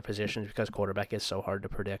at other positions because quarterback is so hard to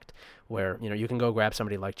predict. Where you can go grab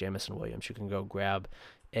somebody like Jamison Williams, you can go grab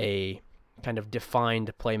a kind of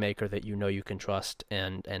defined playmaker that you can trust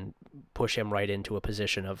and push him right into a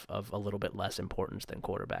position of a little bit less importance than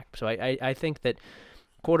quarterback. So I think that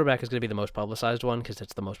quarterback is going to be the most publicized one because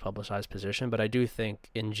it's the most publicized position, but I do think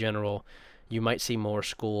in general you might see more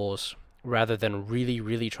schools, rather than really,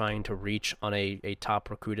 really trying to reach on a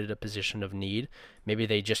top recruited a position of need, maybe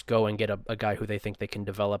they just go and get a guy who they think they can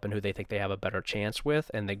develop and who they think they have a better chance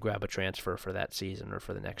with, and they grab a transfer for that season or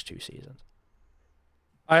for the next 2 seasons.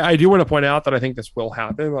 I do want to point out that I think this will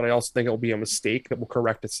happen, but I also think it will be a mistake that will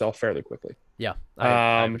correct itself fairly quickly. Yeah,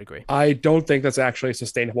 I would agree. I don't think that's actually a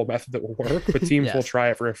sustainable method that will work, but teams Yes. will try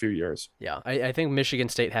it for a few years. Yeah, I think Michigan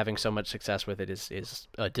State having so much success with it is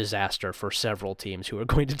a disaster for several teams who are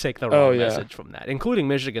going to take the wrong message from that, including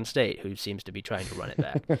Michigan State, who seems to be trying to run it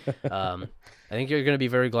back. I think you're going to be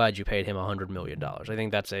very glad you paid him $100 million. I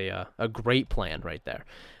think that's a great plan right there.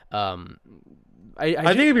 I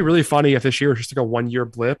think it'd be really funny if this year was just like a 1-year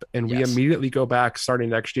blip and we Yes. immediately go back starting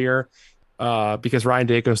next year because Ryan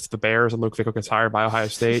Day goes to the Bears and Luke Fickell gets hired by Ohio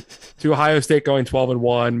State, to Ohio State going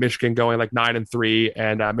 12-1, Michigan going like 9-3,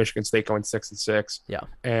 and Michigan State going 6-6. Yeah.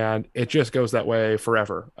 And it just goes that way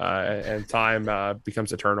forever. And time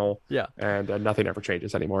becomes eternal. Yeah. And nothing ever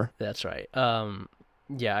changes anymore. That's right.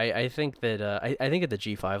 Yeah, I think that I think at the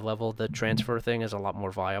G5 level the transfer thing is a lot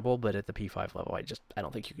more viable, but at the P5 level I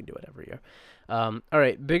don't think you can do it every year. All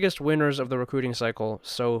right, biggest winners of the recruiting cycle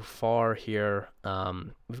so far here.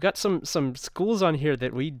 We've got some schools on here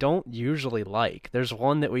that we don't usually like. There's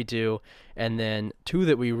one that we do, and then 2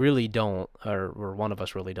 that we really don't, or one of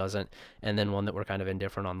us really doesn't, and then one that we're kind of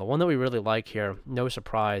indifferent on. The one that we really like here, no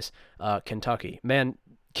surprise, Kentucky. Man,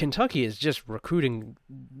 Kentucky is just recruiting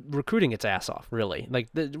its ass off, really. Like,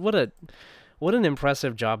 what an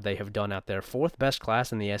impressive job they have done out there. 4th best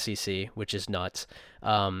class in the SEC, which is nuts.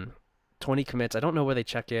 20 commits. I don't know where they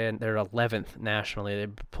check in. They're 11th nationally.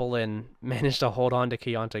 They managed to hold on to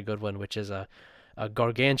Keontae Goodwin, which is a a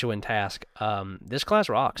gargantuan task. This class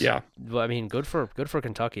rocks. Yeah. I mean, good for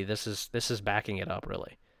Kentucky. This is backing it up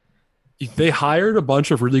really. They hired a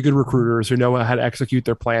bunch of really good recruiters who know how to execute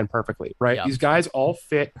their plan perfectly, right? Yeah. These guys all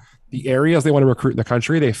fit the areas they want to recruit in the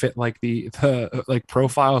country. They fit like the like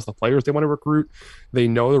profiles, the players they want to recruit. They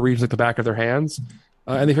know the regions like the back of their hands,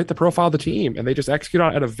 and they fit the profile of the team, and they just execute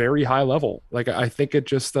on it at a very high level. Like I think it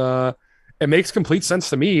just it makes complete sense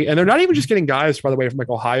to me. And they're not even just getting guys, by the way, from like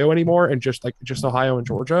Ohio anymore, and just Ohio and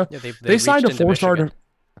Georgia. Yeah, they signed a 4-star.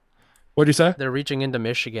 What'd you say? They're reaching into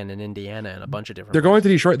Michigan and Indiana and a bunch of different. They're going to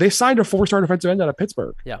Detroit. They signed a 4-star defensive end out of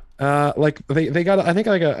Pittsburgh. Yeah. Like they got, I think,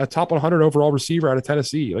 like a top 100 overall receiver out of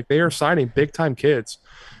Tennessee. Like they are signing big time kids,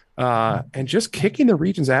 and just kicking the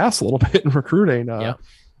region's ass a little bit in recruiting.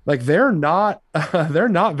 Like they're not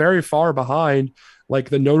very far behind like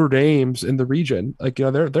the Notre Dames in the region. Like,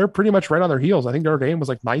 you know, they're pretty much right on their heels. I think Notre Dame was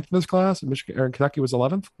like 9th in this class, and Michigan or Kentucky was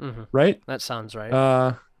 11th. Right. That sounds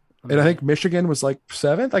right. And I think Michigan was like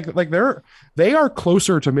 7th. Like they are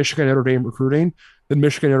closer to Michigan Notre Dame recruiting than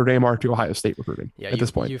Michigan Notre Dame are to Ohio State recruiting at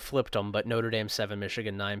this point. You flipped them, but Notre Dame 7,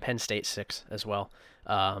 Michigan 9, Penn State 6 as well.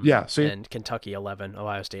 And Kentucky 11,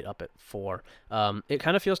 Ohio State up at 4. It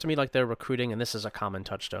kind of feels to me like they're recruiting, and this is a common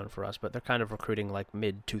touchstone for us, but they're kind of recruiting like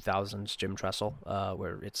mid-2000s Jim Tressel,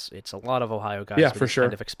 where it's a lot of Ohio guys. Yeah, for sure.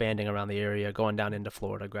 Kind of expanding around the area, going down into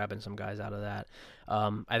Florida, grabbing some guys out of that.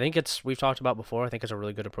 I think we've talked about before, I think it's a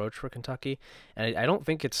really good approach for Kentucky, and I don't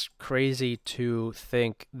think it's crazy to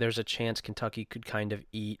think there's a chance Kentucky could kind of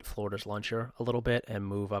eat Florida's lunch here a little bit and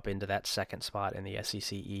move up into that second spot in the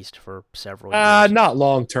SEC East for several years. Not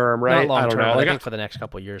long term, right? Not long term, I I think for the next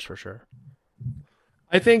couple of years for sure.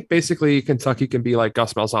 I think basically Kentucky can be like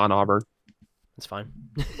Gus Malzahn, Auburn. It's fine.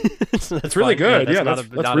 That's really good. Yeah, that's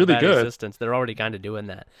really good. Existence. They're already kind of doing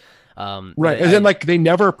that. Right. And then like they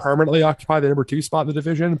never permanently occupy the number 2 spot in the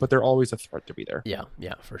division, but they're always a threat to be there. Yeah,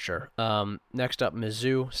 for sure. Next up,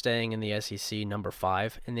 Mizzou staying in the SEC, number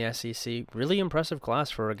 5 in the SEC. Really impressive class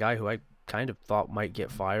for a guy who I kind of thought might get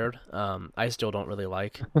fired. I still don't really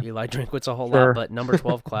like Eli Drinkwitz a whole lot, but number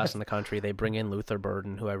 12 class in the country. They bring in Luther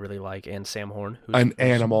Burden, who I really like, and Sam Horn, who's an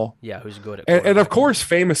animal. Yeah, who's good at and of course,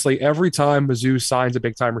 famously, every time Mizzou signs a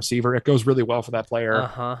big time receiver, it goes really well for that player.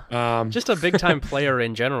 Just a big time player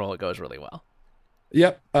in general, it goes really well.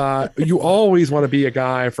 Yep. You always want to be a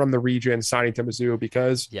guy from the region signing to Mizzou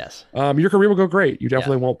because your career will go great. You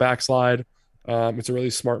definitely won't backslide. It's a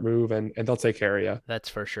really smart move, and they'll take care of you. That's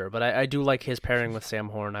for sure. But I do like his pairing with Sam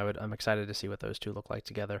Horn. I'm excited to see what those two look like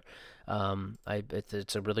together.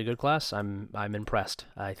 It's a really good class. I'm impressed.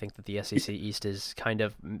 I think that the SEC East is kind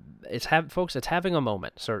of it's having a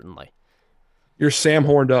moment, certainly. You're Sam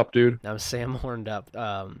Horned up, dude. I'm Sam Horned up.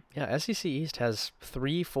 SEC East has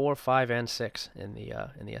 3, 4, 5, and 6 in the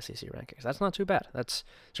SEC rankings. That's not too bad. That's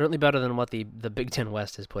certainly better than what the Big Ten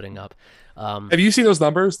West is putting up. Have you seen those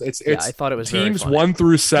numbers? It's I thought it was teams 1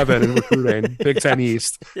 through 7 in recruiting, Big Ten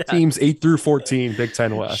East. Yeah. Teams 8 through 14, Big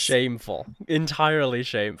Ten West. Shameful, entirely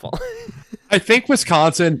shameful. I think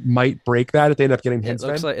Wisconsin might break that if they end up getting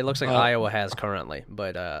Hinsman. It looks like Iowa has currently,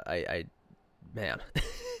 but man,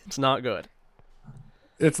 it's not good.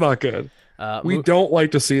 It's not good. We don't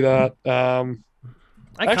like to see that.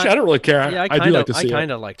 I don't really care. Yeah, I do like to see it. I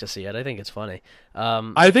kind of like to see it. I think it's funny.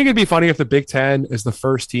 I think it'd be funny if the Big Ten is the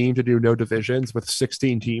first team to do no divisions with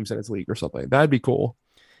 16 teams in its league or something. That'd be cool.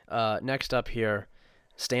 Next up here,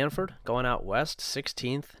 Stanford going out west,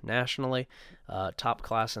 16th nationally, top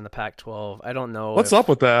class in the Pac-12. I don't know what's up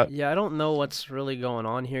with that. Yeah, I don't know what's really going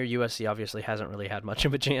on here. USC obviously hasn't really had much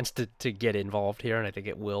of a chance to get involved here, and I think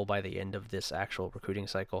it will by the end of this actual recruiting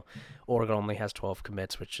cycle. Oregon only has 12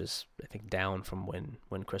 commits, which is I think down from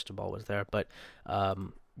when Cristobal was there. But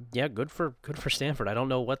yeah, good for Stanford. I don't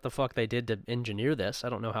know what the fuck they did to engineer this. I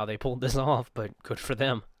don't know how they pulled this off, but good for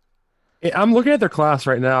them. I'm looking at their class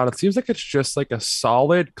right now, and it seems like it's just like a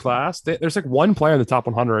solid class. There's like one player in the top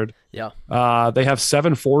 100. Yeah. They have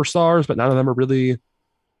 7 4-stars, but none of them are really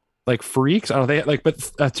like freaks. I don't think like,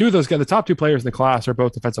 but 2 of those guys, the top 2 players in the class are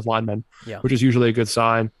both defensive linemen, which is usually a good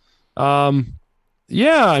sign.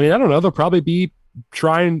 Yeah, I mean, I don't know. They'll probably be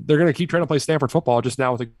trying. They're going to keep trying to play Stanford football just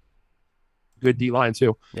now with a good D line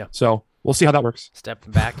too. Yeah. So we'll see how that works. Step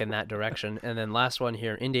back in that direction. And then last one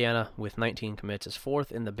here, Indiana with 19 commits is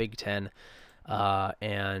 4th in the Big Ten.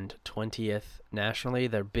 and 20th nationally.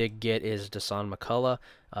 Their big get is Dasan McCullough,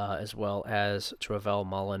 as well as Travell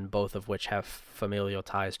Mullen, both of which have familial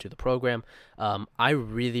ties to the program. I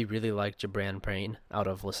really, really like Jabran Payne out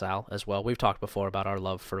of LaSalle as well. We've talked before about our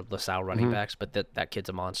love for LaSalle running backs, but that kid's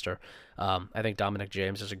a monster. I think Dominic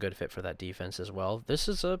James is a good fit for that defense as well. This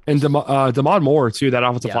is Damon Moore too, that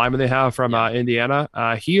offensive lineman they have from Indiana.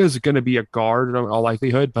 He is going to be a guard in all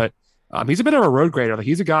likelihood, but he's a bit of a road grader. Like,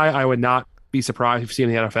 he's a guy I would not be surprised if you see in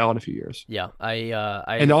the NFL in a few years. Yeah,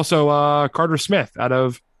 and also Carter Smith out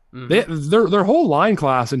of their whole line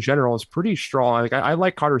class in general is pretty strong. Like, I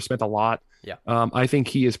like Carter Smith a lot. Yeah, I think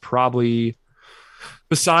he is probably,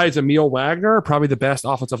 besides Emil Wagner, probably the best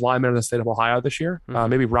offensive lineman in the state of Ohio this year.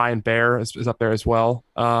 Maybe Ryan Baer is up there as well.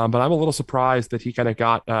 But I'm a little surprised that he kind of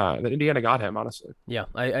got that Indiana got him, honestly. Yeah,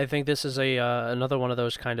 I think this is another one of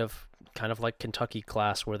those kind of like Kentucky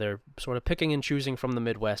class where they're sort of picking and choosing from the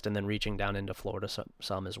Midwest and then reaching down into Florida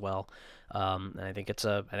some as well. And I think it's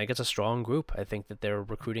a strong group. I think that their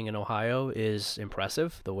recruiting in Ohio is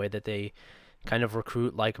impressive. The way that they kind of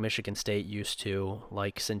recruit like Michigan State used to,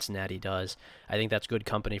 like Cincinnati does. I think that's good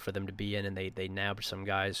company for them to be in, and they nabbed some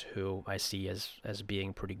guys who I see as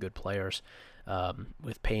being pretty good players,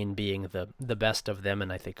 with Payne being the best of them,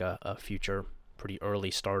 and I think a future pretty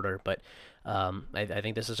early starter. But I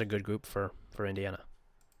think this is a good group for Indiana.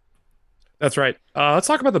 That's right. Let's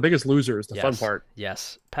talk about the biggest losers, the fun part.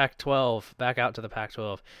 Yes. Pac-12, back out to the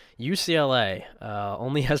Pac-12. UCLA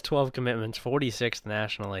only has 12 commitments, 46th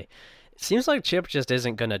nationally. It seems like Chip just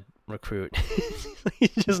isn't going to recruit.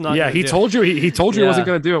 He's just not. Yeah, he told you he told you he wasn't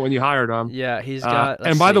going to do it when you hired him. Yeah, he's got.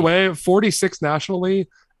 And by the way, 46th nationally,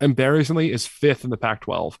 embarrassingly, is 5th in the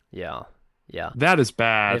Pac-12. Yeah. That is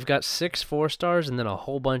bad. They've got 6 4-stars and then a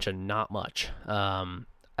whole bunch of not much.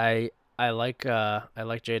 I like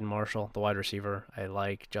Jaden Marshall, the wide receiver. I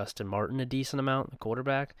like Justin Martin a decent amount, the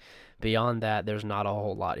quarterback. Beyond that, there's not a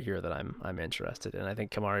whole lot here that I'm interested in. I think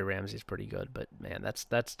Kamari Ramsey's pretty good, but man,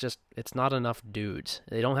 that's just, it's not enough dudes.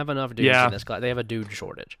 They don't have enough dudes in this class. They have a dude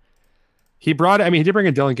shortage. He did bring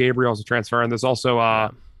in Dylan Gabriel as a transfer, and there's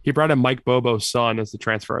also he brought in Mike Bobo's son as the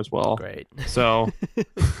transfer as well. Great. So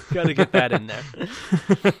got to get that in there.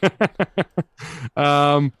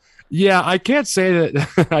 Yeah, I can't say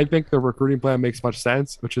that I think the recruiting plan makes much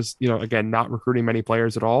sense, which is, again, not recruiting many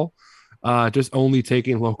players at all. Just only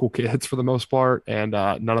taking local kids for the most part, and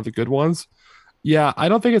none of the good ones. Yeah, I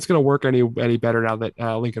don't think it's going to work any better now that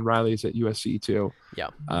Lincoln Riley's at USC too. Yeah.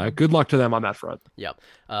 Good luck to them on that front. Yeah.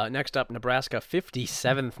 Next up, Nebraska,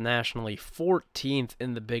 57th nationally, 14th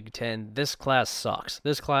in the Big Ten. This class sucks.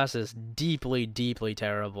 This class is deeply, deeply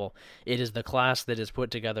terrible. It is the class that is put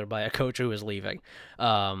together by a coach who is leaving,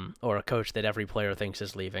 or a coach that every player thinks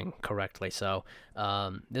is leaving correctly. So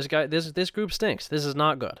this group stinks. This is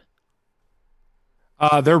not good.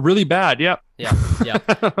 They're really bad. Yep. Yeah.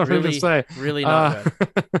 Really not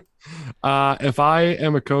good. If I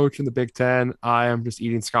am a coach in the Big Ten, I am just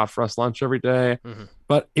eating Scott Frost lunch every day. Mm-hmm.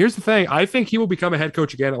 But here's the thing. I think he will become a head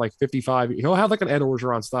coach again at like 55. He'll have like an Ed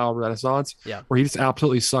Orgeron style renaissance, where he just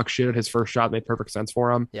absolutely sucks shit at his first job. Made perfect sense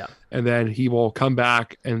for him. Yeah. And then he will come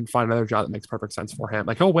back and find another job that makes perfect sense for him.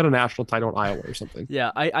 Like, he'll win a national title in Iowa or something. Yeah.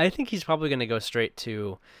 I think he's probably going to go straight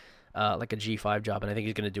to like a G5 job, and I think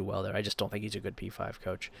he's going to do well there. I just don't think he's a good P5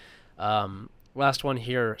 coach. Last one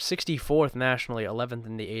here, 64th nationally, 11th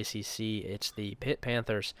in the ACC. It's the Pitt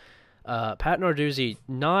Panthers. Pat Narduzzi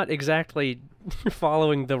not exactly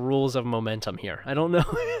following the rules of momentum here. I don't know.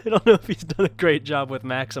 I don't know if he's done a great job with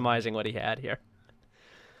maximizing what he had here.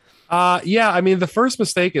 Yeah, I mean, the first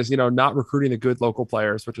mistake is, not recruiting the good local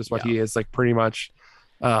players, which is what he is like pretty much.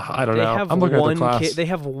 I don't know. I'm looking at the class. They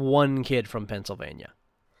have one kid from Pennsylvania.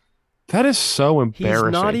 That is so embarrassing.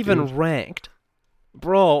 He's not even ranked.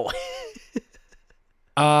 Bro.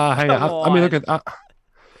 Hang on. I mean, look at.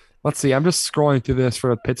 Let's see. I'm just scrolling through this for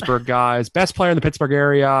the Pittsburgh guys. Best player in the Pittsburgh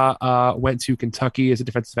area went to Kentucky as a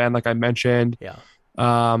defensive end, like I mentioned. Yeah.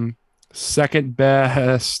 Second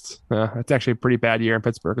best. It's actually a pretty bad year in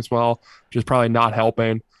Pittsburgh as well, which is probably not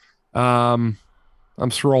helping. I'm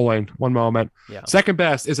scrolling. One moment. Yeah. Second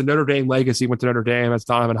best is a Notre Dame legacy. Went to Notre Dame. That's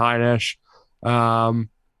Donovan Heinisch.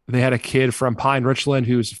 They had a kid from Pine Richland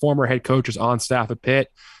whose former head coach is on staff at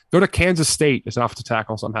Pitt. Go to Kansas State as an offensive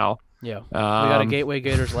tackle somehow. Yeah. We got a Gateway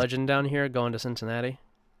Gators legend down here going to Cincinnati.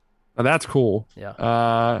 That's cool.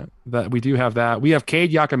 Yeah. That we do have that. We have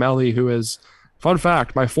Cade Yakimelli, who is, fun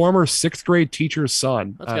fact, my former 6th grade teacher's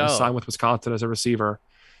son. Signed with Wisconsin as a receiver.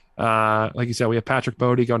 Like you said, we have Patrick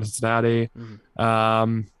Bodie going to Cincinnati.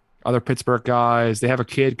 Mm-hmm. Other Pittsburgh guys. They have a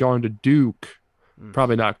kid going to Duke.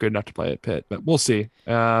 Probably not good enough to play at Pitt, but we'll see.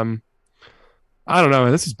 I don't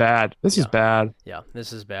know. This is bad. This is bad. Yeah,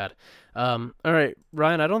 this is bad. All right,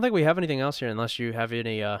 Ryan, I don't think we have anything else here unless you have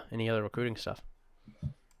any other recruiting stuff.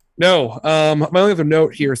 No. My only other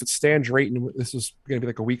note here is that Stan Drayton, this is going to be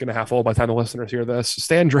like a week and a half old by the time the listeners hear this.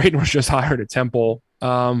 Stan Drayton was just hired at Temple.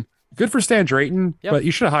 Good for Stan Drayton, but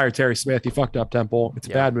you should have hired Terry Smith. You fucked up Temple. It's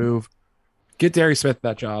a bad move. Get Terry Smith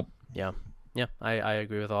that job. Yeah. Yeah, I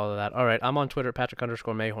agree with all of that. All right, I'm on Twitter,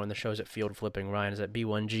 Patrick_Mayhorn. The show's at Field Flipping. Ryan is at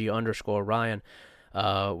B1G_Ryan.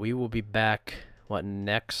 We will be back,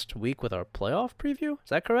 next week with our playoff preview? Is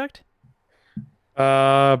that correct?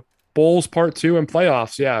 Bulls Part 2 and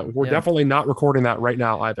playoffs. Yeah, we're definitely not recording that right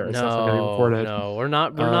now either. It's definitely going to be recorded. No, we're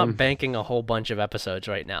not banking a whole bunch of episodes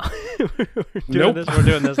right now. We're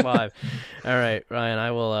doing this live. All right,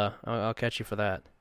 Ryan, I'll catch you for that.